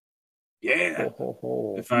 Yeah. Ho, ho,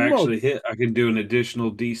 ho. If I actually hit, I can do an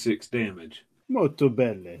additional d6 damage. Molto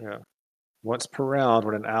belle. Yeah. Once per round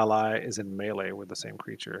when an ally is in melee with the same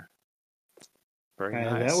creature. Very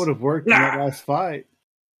nice. That would have worked in that last fight.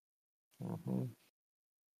 Mm-hmm.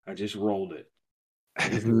 I just rolled it.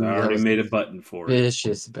 I already made a button for it.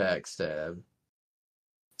 Vicious backstab.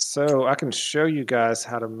 So I can show you guys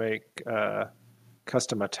how to make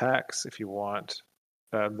custom attacks if you want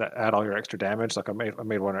that add all your extra damage. Like I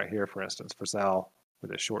made one right here, for instance, for Zal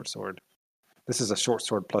with his short sword. This is a short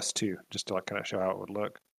sword +2, just to like kind of show how it would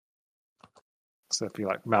look. So if you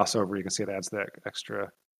like mouse over, you can see it adds that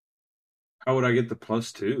extra. How would I get the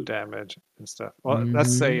 +2 damage and stuff? Well,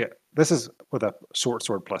 this is with a short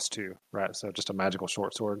sword +2, right? So just a magical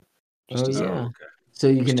short sword. Okay. So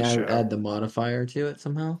you can add the modifier to it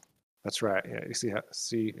somehow. That's right. Yeah, you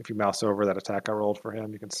see if you mouse over that attack I rolled for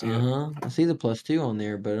him, you can see it. I see the +2 on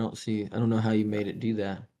there, but I don't know how you made it do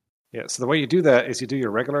that. Yeah. So the way you do that is you do your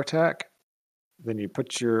regular attack, then you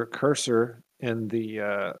put your cursor in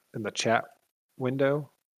the chat window.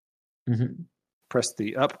 Mm-hmm. Press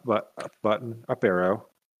the up button, up arrow.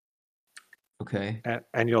 Okay.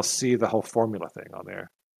 And you'll see the whole formula thing on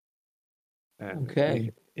there. And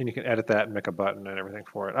you can edit that and make a button and everything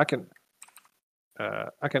for it. I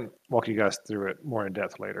can walk you guys through it more in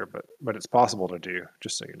depth later, but it's possible to do,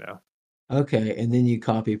 just so you know. Okay, and then you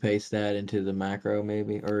copy paste that into the macro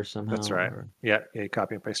maybe or somehow. That's right. Yeah, you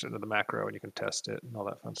copy and paste it into the macro and you can test it and all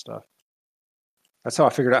that fun stuff. That's how I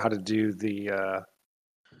figured out how to do the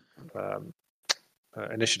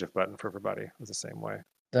initiative button for everybody. It was the same way.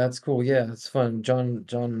 That's cool. Yeah, it's fun. John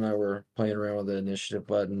and I were playing around with the initiative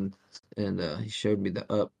button, and he showed me the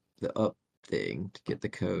up thing to get the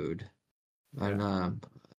code. Yeah. And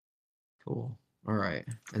cool. All right,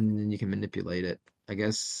 and then you can manipulate it. I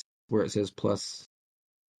guess where it says plus.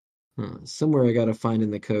 Somewhere I got to find in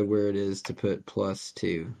the code where it is to put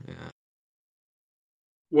 +2. Yeah.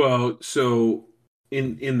 Well, so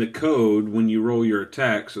in the code, when you roll your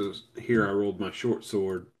attack, so here I rolled my short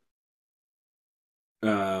sword.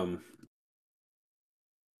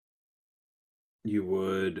 You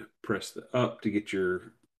would press the up to get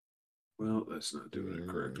your. Well, that's not doing it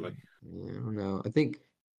correctly. Yeah, I don't know. I think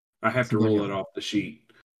I have to roll it off the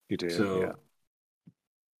sheet. You do. So,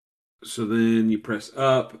 so then you press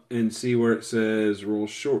up and see where it says roll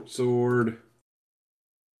short sword.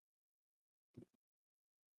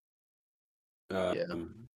 Yeah.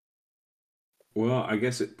 Well, I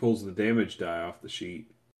guess it pulls the damage die off the sheet.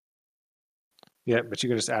 Yeah, but you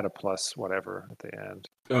can just add a plus whatever at the end.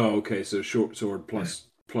 Oh, okay. So short sword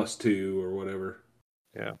 +2 or whatever.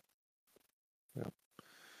 Yeah.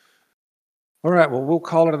 All right. Well, we'll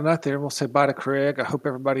call it a night there. We'll say bye to Craig. I hope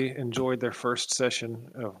everybody enjoyed their first session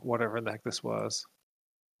of whatever the heck this was.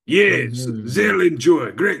 Yes, they'll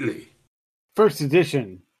enjoy greatly. First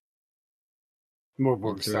edition. More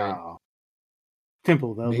Borg That's right. style.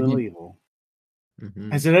 Temple of Maybe- the Evil.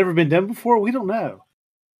 Mhm. Has it ever been done before? We don't know.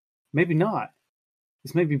 Maybe not.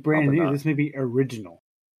 This may be brand Probably new. not. This may be original.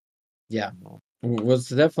 Yeah. Well, it's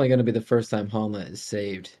definitely going to be the first time Hommlet is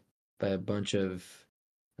saved by a bunch of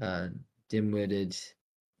dim-witted,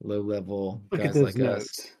 low-level Look at guys those like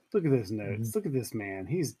notes. us. Look at those notes. Look at this man.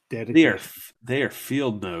 He's They dedicated. are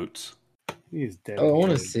field notes. He is dedicated. Oh, I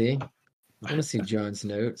want to see. I want to see John's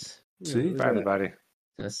notes. See? Look Bye, at that. everybody.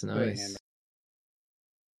 That's Right nice. hand.